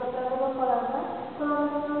łokieć do prawego kolana, kolana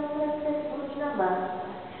równolegle, wdech, wróć na matę.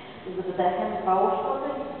 Z wdechem połóż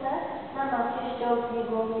potylicę na macie, ściągnij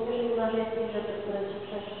głowę, jeżeli masz jakieś rzeczy, które Ci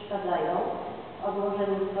przeszkadzają.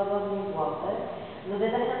 Odłożenie swobodnie głowy. Z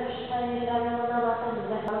wydechem przenieś ramiona na matę, z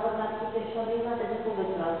wdechem do klatki piersiowej na wydechu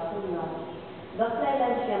wyprostuj nogi.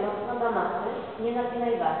 Doklej się mocno do maty, nie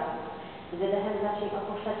napinaj barki. Z wydechem zacznij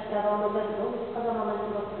opuszczać prawą nogę w dół, tylko do momentu,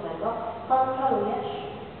 do którego kontrolujesz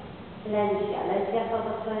lędźwia. Lędźwia są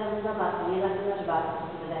doklejone do maty, nie napinasz barki.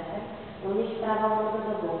 Z wydechem unieś prawą nogę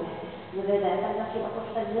do góry. Z wydechem zacznij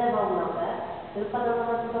opuszczać lewą nogę, tylko do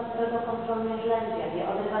momentu, do którego kontrolujesz lędźwia. Nie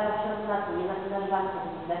odrywają się od maty, nie napinasz barki.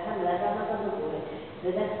 Z wydechem lewa noga do góry.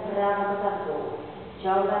 Wydech, prawa noga w dół.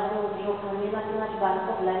 Ściągasz dół brzucha, nie napinasz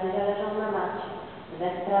barków, lędźwia leżą na macie.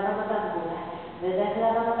 Wdech, prawa noga w górę. Wydech,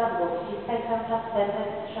 lewa noga w dół. Ściskaj cały czas pętlę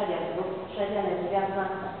strzewia, brzuch strzewia, lędźwia w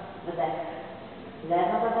matę. Wdech.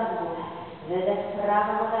 Lewa noga w górę. Wydech,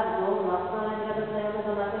 prawa noga w dół, mocno lędźwia doklejone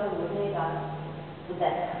do maty, rozluźnij barki.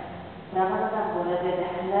 Wdech. Prawa noga w górę,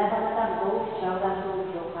 wydech, lewa noga w dół, ściągasz dół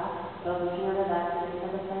brzucha, rozluźnione barki, lędźwia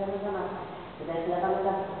doklejone do maty. Wdech, lewa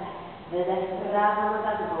noga w górę. Wydech, prawa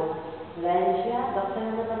noga w dół. Lędźwia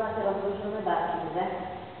doklejone do maty, rozluźnione barki. Wdech,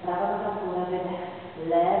 prawa noga w górę, wydech.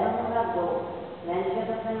 Lewa noga w dół. Lędźwia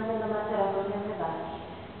doklejone do maty, rozluźnione barki.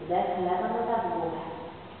 Wdech, lewa noga w górę.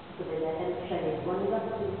 Wydechem przenieś dłoni do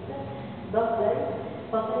potylicy. Doklej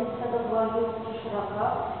potylicę do dłoni, łokcie szeroko.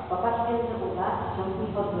 Popatrz między uda,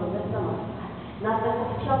 ściągnij podbródek do mostka. Na wdechu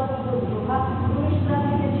wciągnij do brzucha, unieś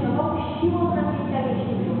klatkę piersiową, siłą napięcia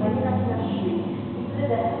mięśni brzucha, nie napinasz szyi. I z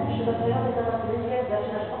wydechem przygotowiony do napięcia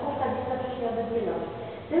zaczynasz opuszczać biceps od dwie nogi.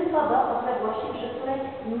 Tylko do odległości, przy której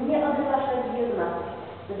nie odrywasz ręki od maty.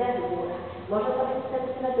 Wdech w górę. Może to być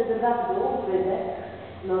centymetr 2 w dół, wydech,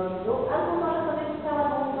 nogi w dół, albo może to być cała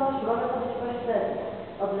długość, może to być pośrednia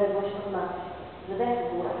odległość od maty. Wdech w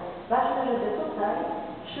górę. Ważne, żeby tutaj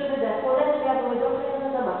przy wydechu lędźwia były doklejone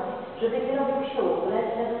do maty, żeby nie robił się łuk,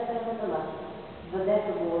 lędźwia doklejone do maty. Wdech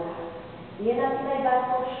w górę. Nie napinaj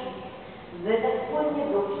barków szyi. Wydech płynnie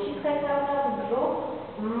w dół, ściskaj cały czas brzuch,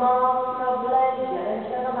 mocno w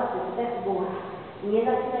lędźwia do maty. Wdech w górę. Nie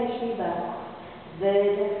napinaj szyi barków.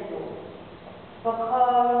 Wydech w dół.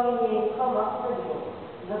 Spokojnie, miękko, mocny brzuch.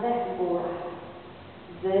 Wdech w górę.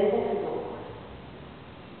 Wydech w dół.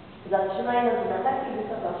 Zatrzymaj nogi na takiej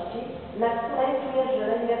wysokości, na której czujesz, że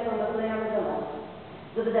lędźwia są doklejone do maty.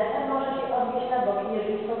 Z wdechem możesz je odnieść na boki,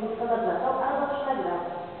 jeżeli są blisko nad matą, albo trzymać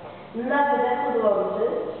razem. Na wydechu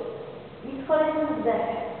złączyć i z kolejnym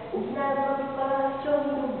wdechem, uginając nogi w kolana,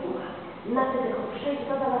 ściągnij do brzucha. Na wydechu przejść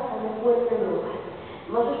do zalasany płynnym ruchem.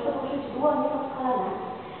 Możesz podłożyć dłonie pod kolanami.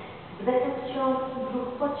 Wdechem wciągnij brzuch,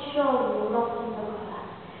 podciągnij mocno do kolana.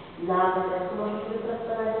 Na wydechu możesz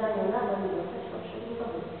wyprostować ramiona, bo nie dostać poprzedniej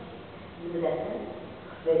pozycji. Z wydechem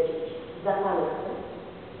chwycić za paluchy.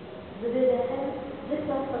 Z wydechem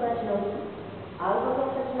wyprostować nogi albo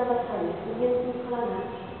zostać na basanie z ugiętymi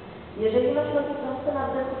kolanami. Jeżeli masz nogi proste, na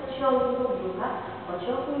wdechu wciągnij do brzucha,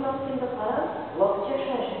 pociągnij mockiem do kolan, łokcie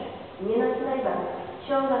szerzej. Nie napinaj barki.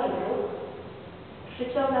 Ściągasz brzuch,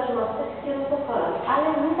 przyciągasz mostek w kierunku kolan, ale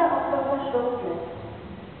nie zaokrąglasz do pleców.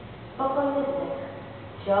 Spokojny wdech.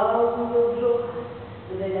 Ciągnij do brzucha.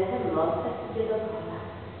 Z wydechem mostek idzie do kolan.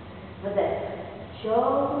 Wdech.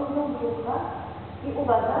 Ciągnij do brzucha i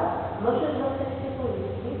uwaga, możesz zostać w tej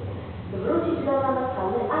pozycji, wrócić do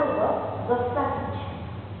namacany albo zostawić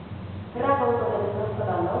prawą nogę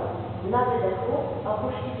wyprostowaną, na wydechu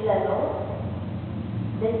opuścić lewą,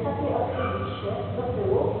 delikatnie odchylić się do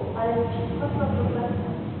tyłu, ale nie mocno brzuch na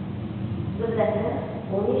stronę. Z wdechem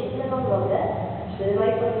unieść lewą nogę,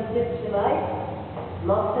 trzymaj pozycję, trzymaj,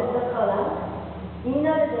 mostek do kolan i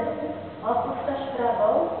na wydechu opuszczasz prawą,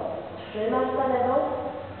 trzymasz za lewą,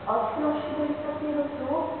 odnoś się delikatnie do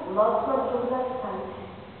tyłu, mocno brzuch na stronę.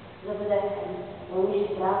 Z wydechem unieś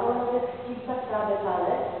prawą nogę, ścisnąć prawy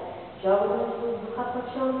palec, ciągnąć z brzucha,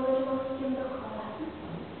 pociągnąć mostkiem do kolan.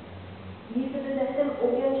 I z wydechem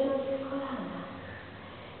ugiąć nogi w kolanach.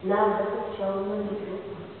 Na wdechu wciągnąć brzuch.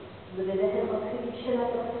 Z wydechem odchylić się na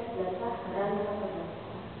trochę w plecach, ramię na porządku.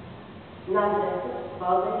 Na wdechu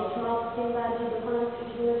podejść mostkiem bardziej do kolan,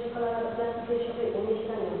 przyciągnąć kolana do klatki piersiowej, unieść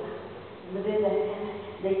ramiona. Z wydechem,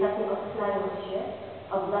 delikatnie odchlając się,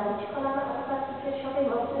 oddalić kolana od klatki piersiowej,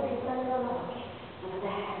 mocno brzuch ramiona na boki. Z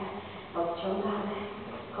wydechem podciągamy.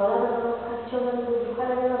 Kolana do nóg, ściągamy do brzucha,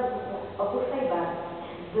 ramiona do góry. Opuszczaj barki.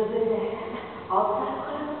 Z wydechem oddal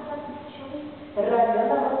kolana od klatki piersiowej,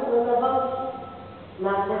 ramiona mocno na boki.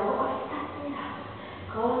 Na wdechu ostatni raz.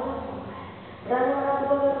 Kolana w górę. Ramiona nad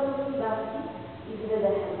głowę, rozluźnij barki i z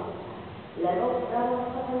wydechem oddal. Lewą, prawą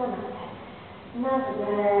stopę na matę. Na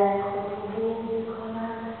wdechu między kolana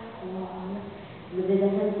skłon. Z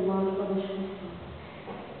wydechem złącz podeszwy stóp.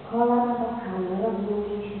 Kolana bokami,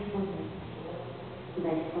 rozluźnij się w pozycji.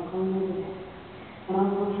 Daj spokojny wydech.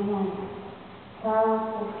 Rozluź ramiona. Całą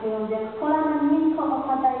spuszczując, jak kolana miękko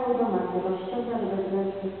opadają do maty, rozciągasz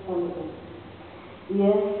wewnętrzny skłon.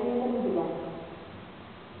 Jeszcze jeden wydech.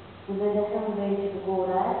 Z wydechem wyjdź w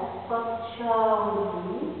górę,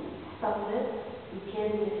 podciągnij stopy i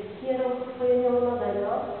pięty w kierunku swojego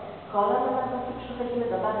nowego. Kolana na boki, przechodzimy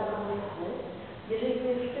do bary kolana. Jeżeli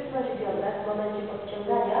czujesz sztywność w biodrach w momencie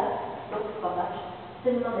podciągania lub schować, w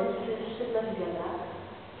tym momencie czujesz sztywność w biodrach,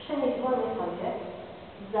 przenieś dłonie sobie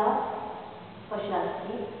za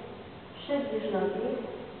pośladki, przybliż nogi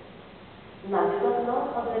na wygodną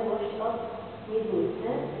odległość od miednicy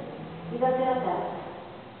i dopiero teraz.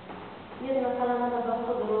 Jedno kolano na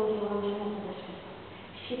boku, drugie łączenie podeszwy.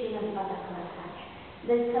 Siedzi na spadach na stanie.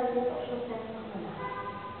 Delikatnie potrząsnąć kolana.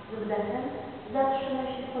 Z wdechem zatrzymaj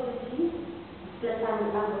się w pozycji z plecami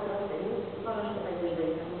albo prostymi. Możesz tutaj też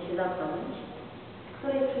delikatnie się zamknąć, w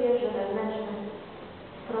której czujesz, że wewnętrzne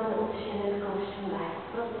strony ud się lekko rozciągają.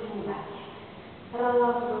 Rozluźnij bardziej.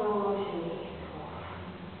 Rozluźnij.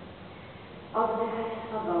 Oddychaj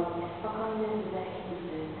swobodnie. Spokojny wdech i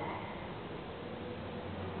wydech.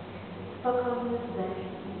 Spokojny wdech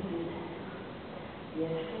i wydech.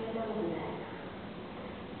 Jeszcze jeden wdech.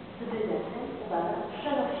 Z wydechem, uwaga,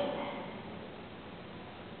 przenosimy.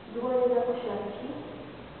 Dłonie za pośladki.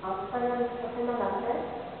 Odstawiamy stopy na matę.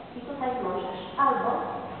 I tutaj możesz albo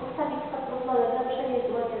ustawić stopę na lewe, przenieść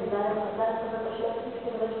dłonie daleko za pośladki,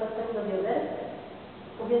 skierować palcami do bioder.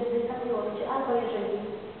 Uwiedz delikatnie łokcie, albo jeżeli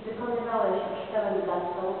wykonywałeś już pełen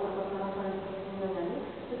zastał, albo prowadzony z prostymi nogami,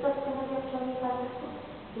 to prostym nogiem wciągnij palce w stóp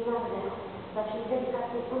i na wdechu zacznij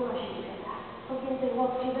delikatnie unosić biodra. Pogięty w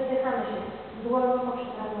łokcie, wypychamy się z dłonią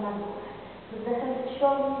poprzez ramię na górę. Z wdechem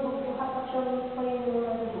ściągnij do brzucha, pociągnij swoje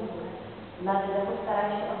nogi w górę. Na wdechu staraj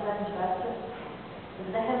się oddalić barki od brzucha. Z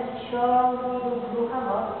wdechem ściągnij do brzucha,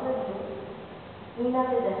 mocny brzuch. I na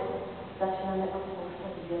wydechu zaczynamy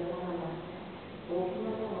odpuszczać biodra na matę.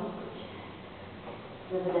 Uginamy łokcie.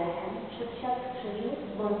 Z wydechem przedsiad w krzyżu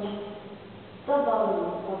bądź dowolną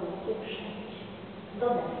pozycję przyjść do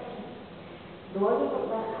deski. Dłonie pod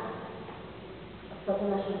barkami. Stopy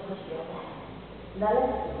na szybkość bioder. Dalej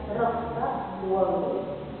rozstaw dłoni.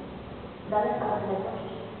 Daleka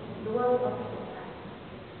odległość dłoni od stóp.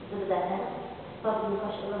 Z wdechem podnij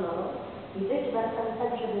kość ogonową i wyjdź barkami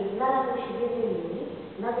tak, żeby znalazł się w jednej linii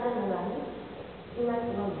nad ramionami i nad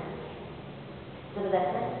dłoniami. Z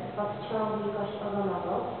wdechem podciągnij kość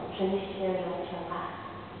ogonową, przenieś ciężar ciała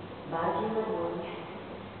bardziej na dłonie.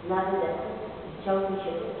 Na wydechu ciągnij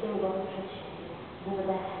się tyłkiem głowy przed siebie. Z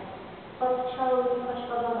wdechem podciągnij kość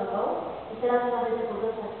ogonową i teraz na wydechu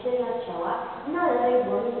zostaw ciężar ciała na lewej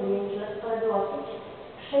dłoni zmniejsz lewy łokieć.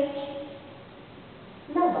 Przejdź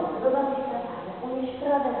na bok, do bardziej prawy. Unieś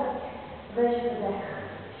prawe ramię. Weź wydech.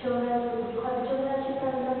 Ściągając do brzucha, wyciągając się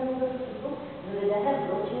prawym ramioniem do przodu. Z wydechem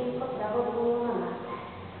wróć miękko prawą dłonią na matę.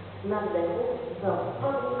 Na wdechu znowu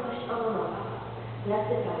podnij kość ogonową.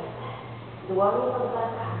 Plecy proste. Dłonie pod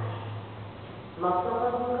barkami. Mocno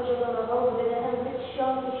podnij kość ogonową. Z wydechem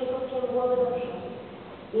wyciągnij się kółkiem głowy do przodu.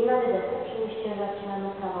 I na wydechu przynieś ciężar ciała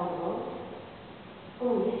na prawą dłoń.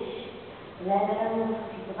 Unieś. Lewe ramię do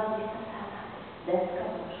przodu. Bardziej ta sama. Deska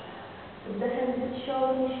nóżka. Z wdechem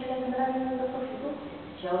wyciągnij się lewym ramioniem do przodu.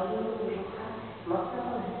 Ciągnij do brzucha. Mocna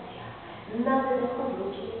pozycja. Na wydechu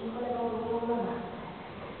wróć miękko lewą dłonią na matę.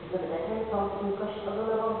 Z wdechem pomknij kość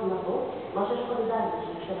ogonową znowu. Możesz oddalić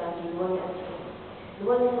jeszcze bardziej dłonie od siebie.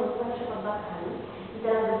 Dłonie są zawsze pod barkami. I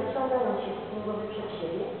teraz wyciągając się z głowy przed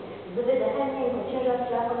siebie. Z wydechem miękko ciężar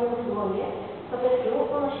ciała pomiędzy dłonie. Stopę w tył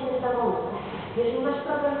unosimy prawą nogę. Jeżeli masz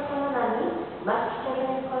problem z kolanami, masz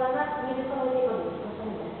przeciążenie w kolanach, nie wykonuj tej pozycji. To są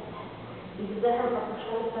desce. I z wdechem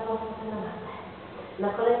opuszczamy prawą stopę na matę. Na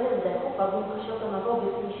kolejnym wdechu podnieś kościołkę nogą,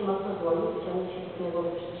 wypnij się mocno dłoni, wyciągnij się do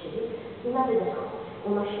głowy przed siebie i na wydechu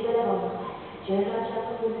unosimy lewą nogę. Ciężar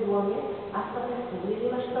ciała między dłonie, a stopę z tyłu.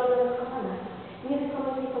 Jeżeli masz problem z kolanami, nie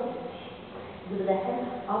wykonuj tej pozycji. Z wdechem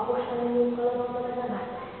opuszczamy miękko lewą nogę na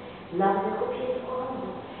matę. Na wdechu pięć uchodu.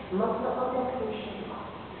 Mocno odepchnij się dłonie.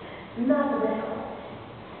 Na wdechu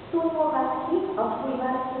stół łopatki, otwórz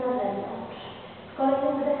barki na zewnątrz. Z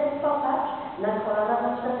kolejnym wdechem popatrz na kolana,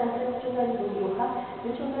 bądź na rękę, wyciągając do brzucha,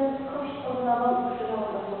 wyciągając kość odnową i krzyżową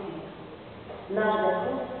do sufitu. Na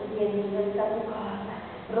wdechu zjednij delikatnie kolana.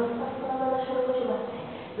 Rozstaw kolana na szerokość maty.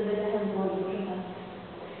 Z wydechem dłoni do żywacy.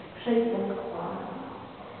 Przejdź do kolana.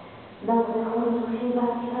 Na wdechu rozluźnij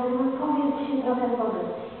barki, powiedz się trochę w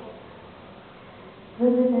pozycji.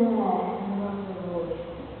 Wydech, rozluźnij.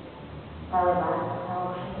 Całe barki, całą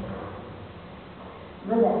szynkę.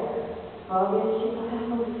 Wydech. Powiedz się trochę w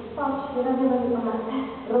pozycji. Patrz, ramionami o matę.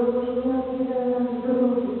 Rozluźnij jeden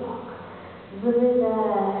drugi bok. Wydech,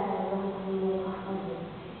 rozluźnij o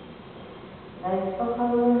pozycji. Daj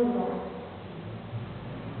spokojny wdech.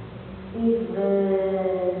 I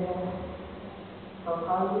wydech.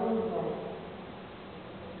 Spokojny wdech.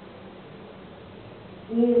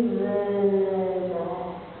 I wydech.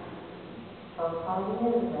 Spokojny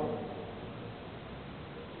wdech.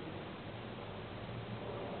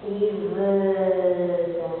 I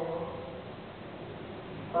wydech.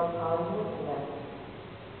 Spokojny wdech.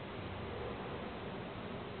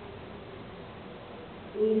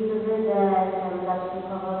 I z wydechem zacznij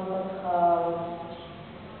powoli podchodzić.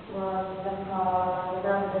 Łatwe kolana,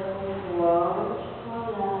 na wdechu złącz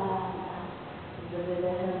kolana. Z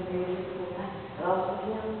wydechem zbliż tutaj,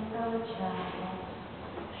 rozluźniając całe ciało.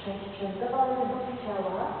 Przejdź przez dowolny bok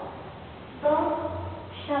ciała do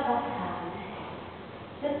siadasany.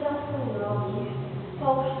 Wyprostuj nogi,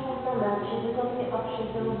 połóż się na macie, wygodnie oprzyj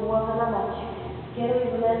tył głowę na macie. Skieruj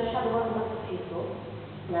wnętrza dłoń do sufitu.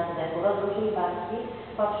 Na wdechu rozluźnij barki,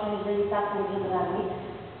 potrząść delikatnie biodrami,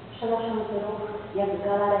 przenosząc ruch jak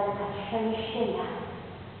galaretka przeniesienia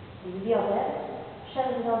z bioder przez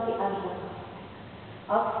nogi aż do kostek.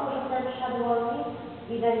 Otwórz wnętrza dłoni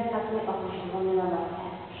i delikatnie opuść dłonie na matę,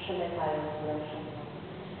 przymykając wnętrza dłoni.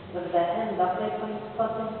 Wdechem doklej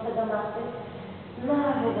pońce do maty, na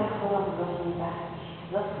wydechu rozluźnij barki.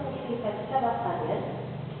 Zostań chwilkę w siadasanie,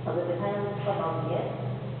 oddychając swobodnie,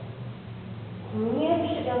 nie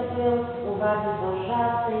przywiązując uwagi do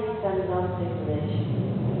żadnej pędzących myśli.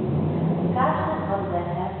 Z każdym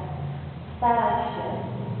oddechem staraj się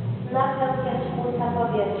napełniać usta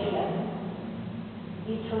powietrzem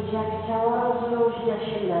i czuć, jak ciało rozluźnia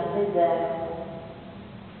się na wydechu.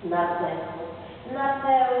 Na wdechu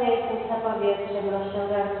napełniaj usta powietrzem,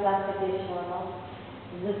 rozciągając klatkę piersiową.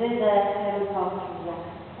 Z wydechem poczuj, jak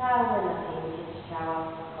całe napięcie z ciała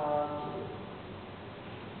schodzi.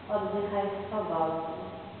 Oddychaj swobodnie,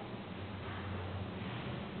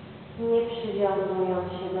 nie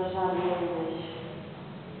przywiązując się do żadnej myśli.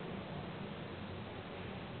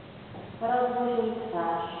 Rozluźnij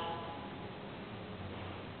twarz,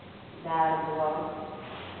 gardło,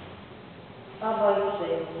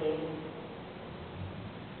 obojczyki,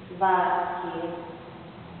 barki,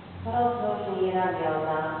 rozluźnij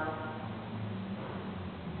ramiona,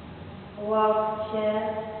 łokcie,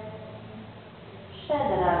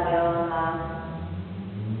 przedramiona,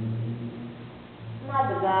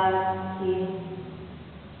 nadgarstki,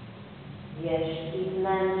 wierzch i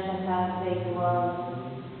wnętrze każdej dłoni,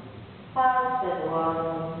 palce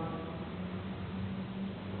dłoni.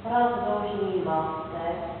 Rozluźnij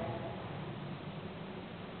mostek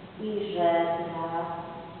i żebra,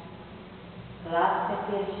 klatkę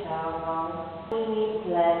piersiową, i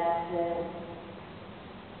plecy,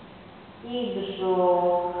 i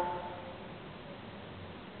brzuch,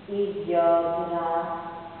 i biodra,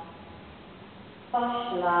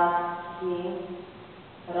 pośladki,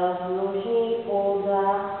 rozluźnij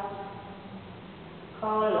uda,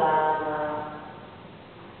 kolana,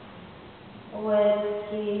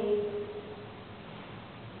 łydki,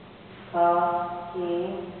 kostki,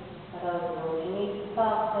 rozluźnij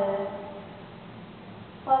stopy,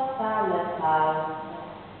 po same palce.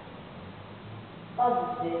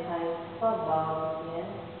 Oddychaj swobodnie,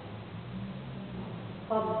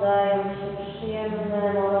 poddając się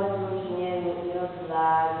przyjemnemu rozluźnieniu i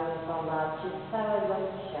rozlagu po macie całego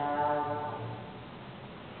ciała.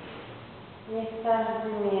 Niech każdy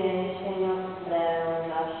mięsień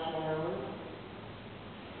odpręża się,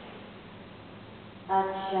 a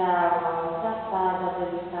ciało zapada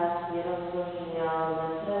delikatnie rozluźnione,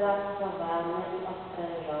 zrelaksowane i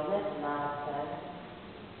odprężone w matę.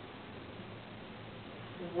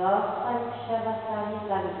 Zostań w siadasanie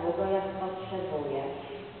tak długo, jak potrzebujesz.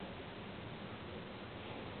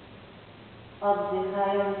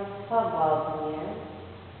 Oddychając swobodnie,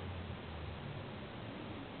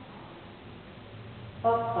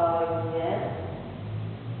 spokojnie,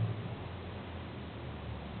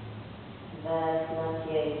 bez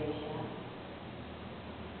napięcia,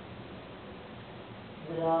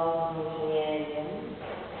 z rozluźnieniem,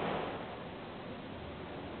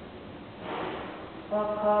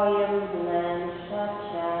 spokojem wnętrza,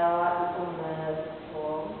 ciała i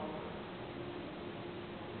umysłu.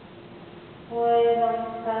 Płyną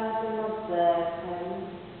z każdym oddechem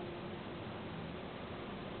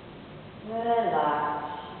w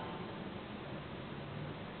relaksie.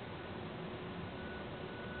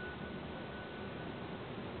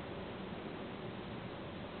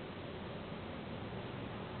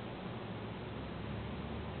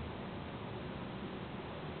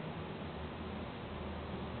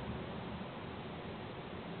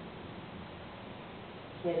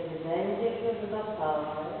 Kiedy będziesz już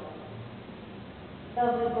gotowy do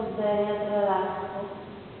wybudzenia z relaksu,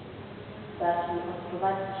 zacznij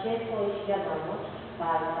odczuwać ciepło i świadomość w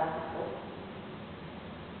palcach stóp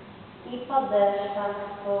i podeszwach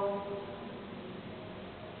stóp.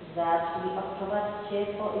 Zacznij odczuwać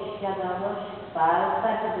ciepło i świadomość w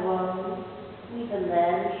palcach dłoni i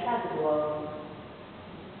wnętrzach dłoni.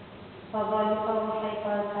 Powoli poruszaj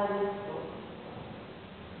palcami stóp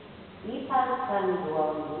i palcami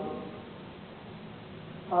dłoni.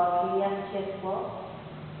 Poczuj, jak ciepło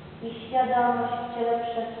i świadomość w ciele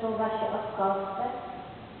przesuwa się od kostek,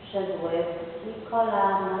 przez łydki,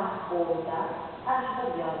 kolana, uda, aż do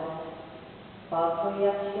bioder. Poczuj,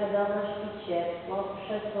 jak świadomość i ciepło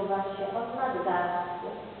przesuwa się od nadgarstku,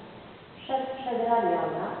 przez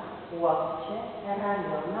przedramiona, łokcie,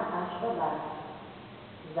 ramiona, aż do barki.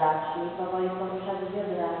 Zacznij powoli poruszać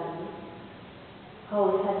biodrami,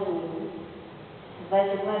 kołysać nimi. Weź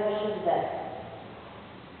głębszy wdech.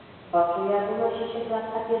 Poczuj, jak unosi się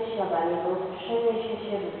klatka piersiowa, niego przeniesie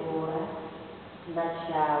się w górę, na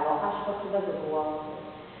ciało, aż po tyłek głowy.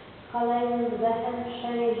 Kolejnym wdechem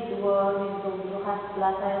przenieś dłonie wzdłuż brzucha,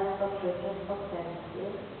 splatając pokrzycze w pokrętnie.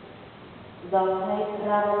 Dotknij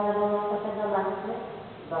prawą lewą stopę do maty,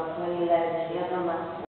 dotknij lędźwia do maty.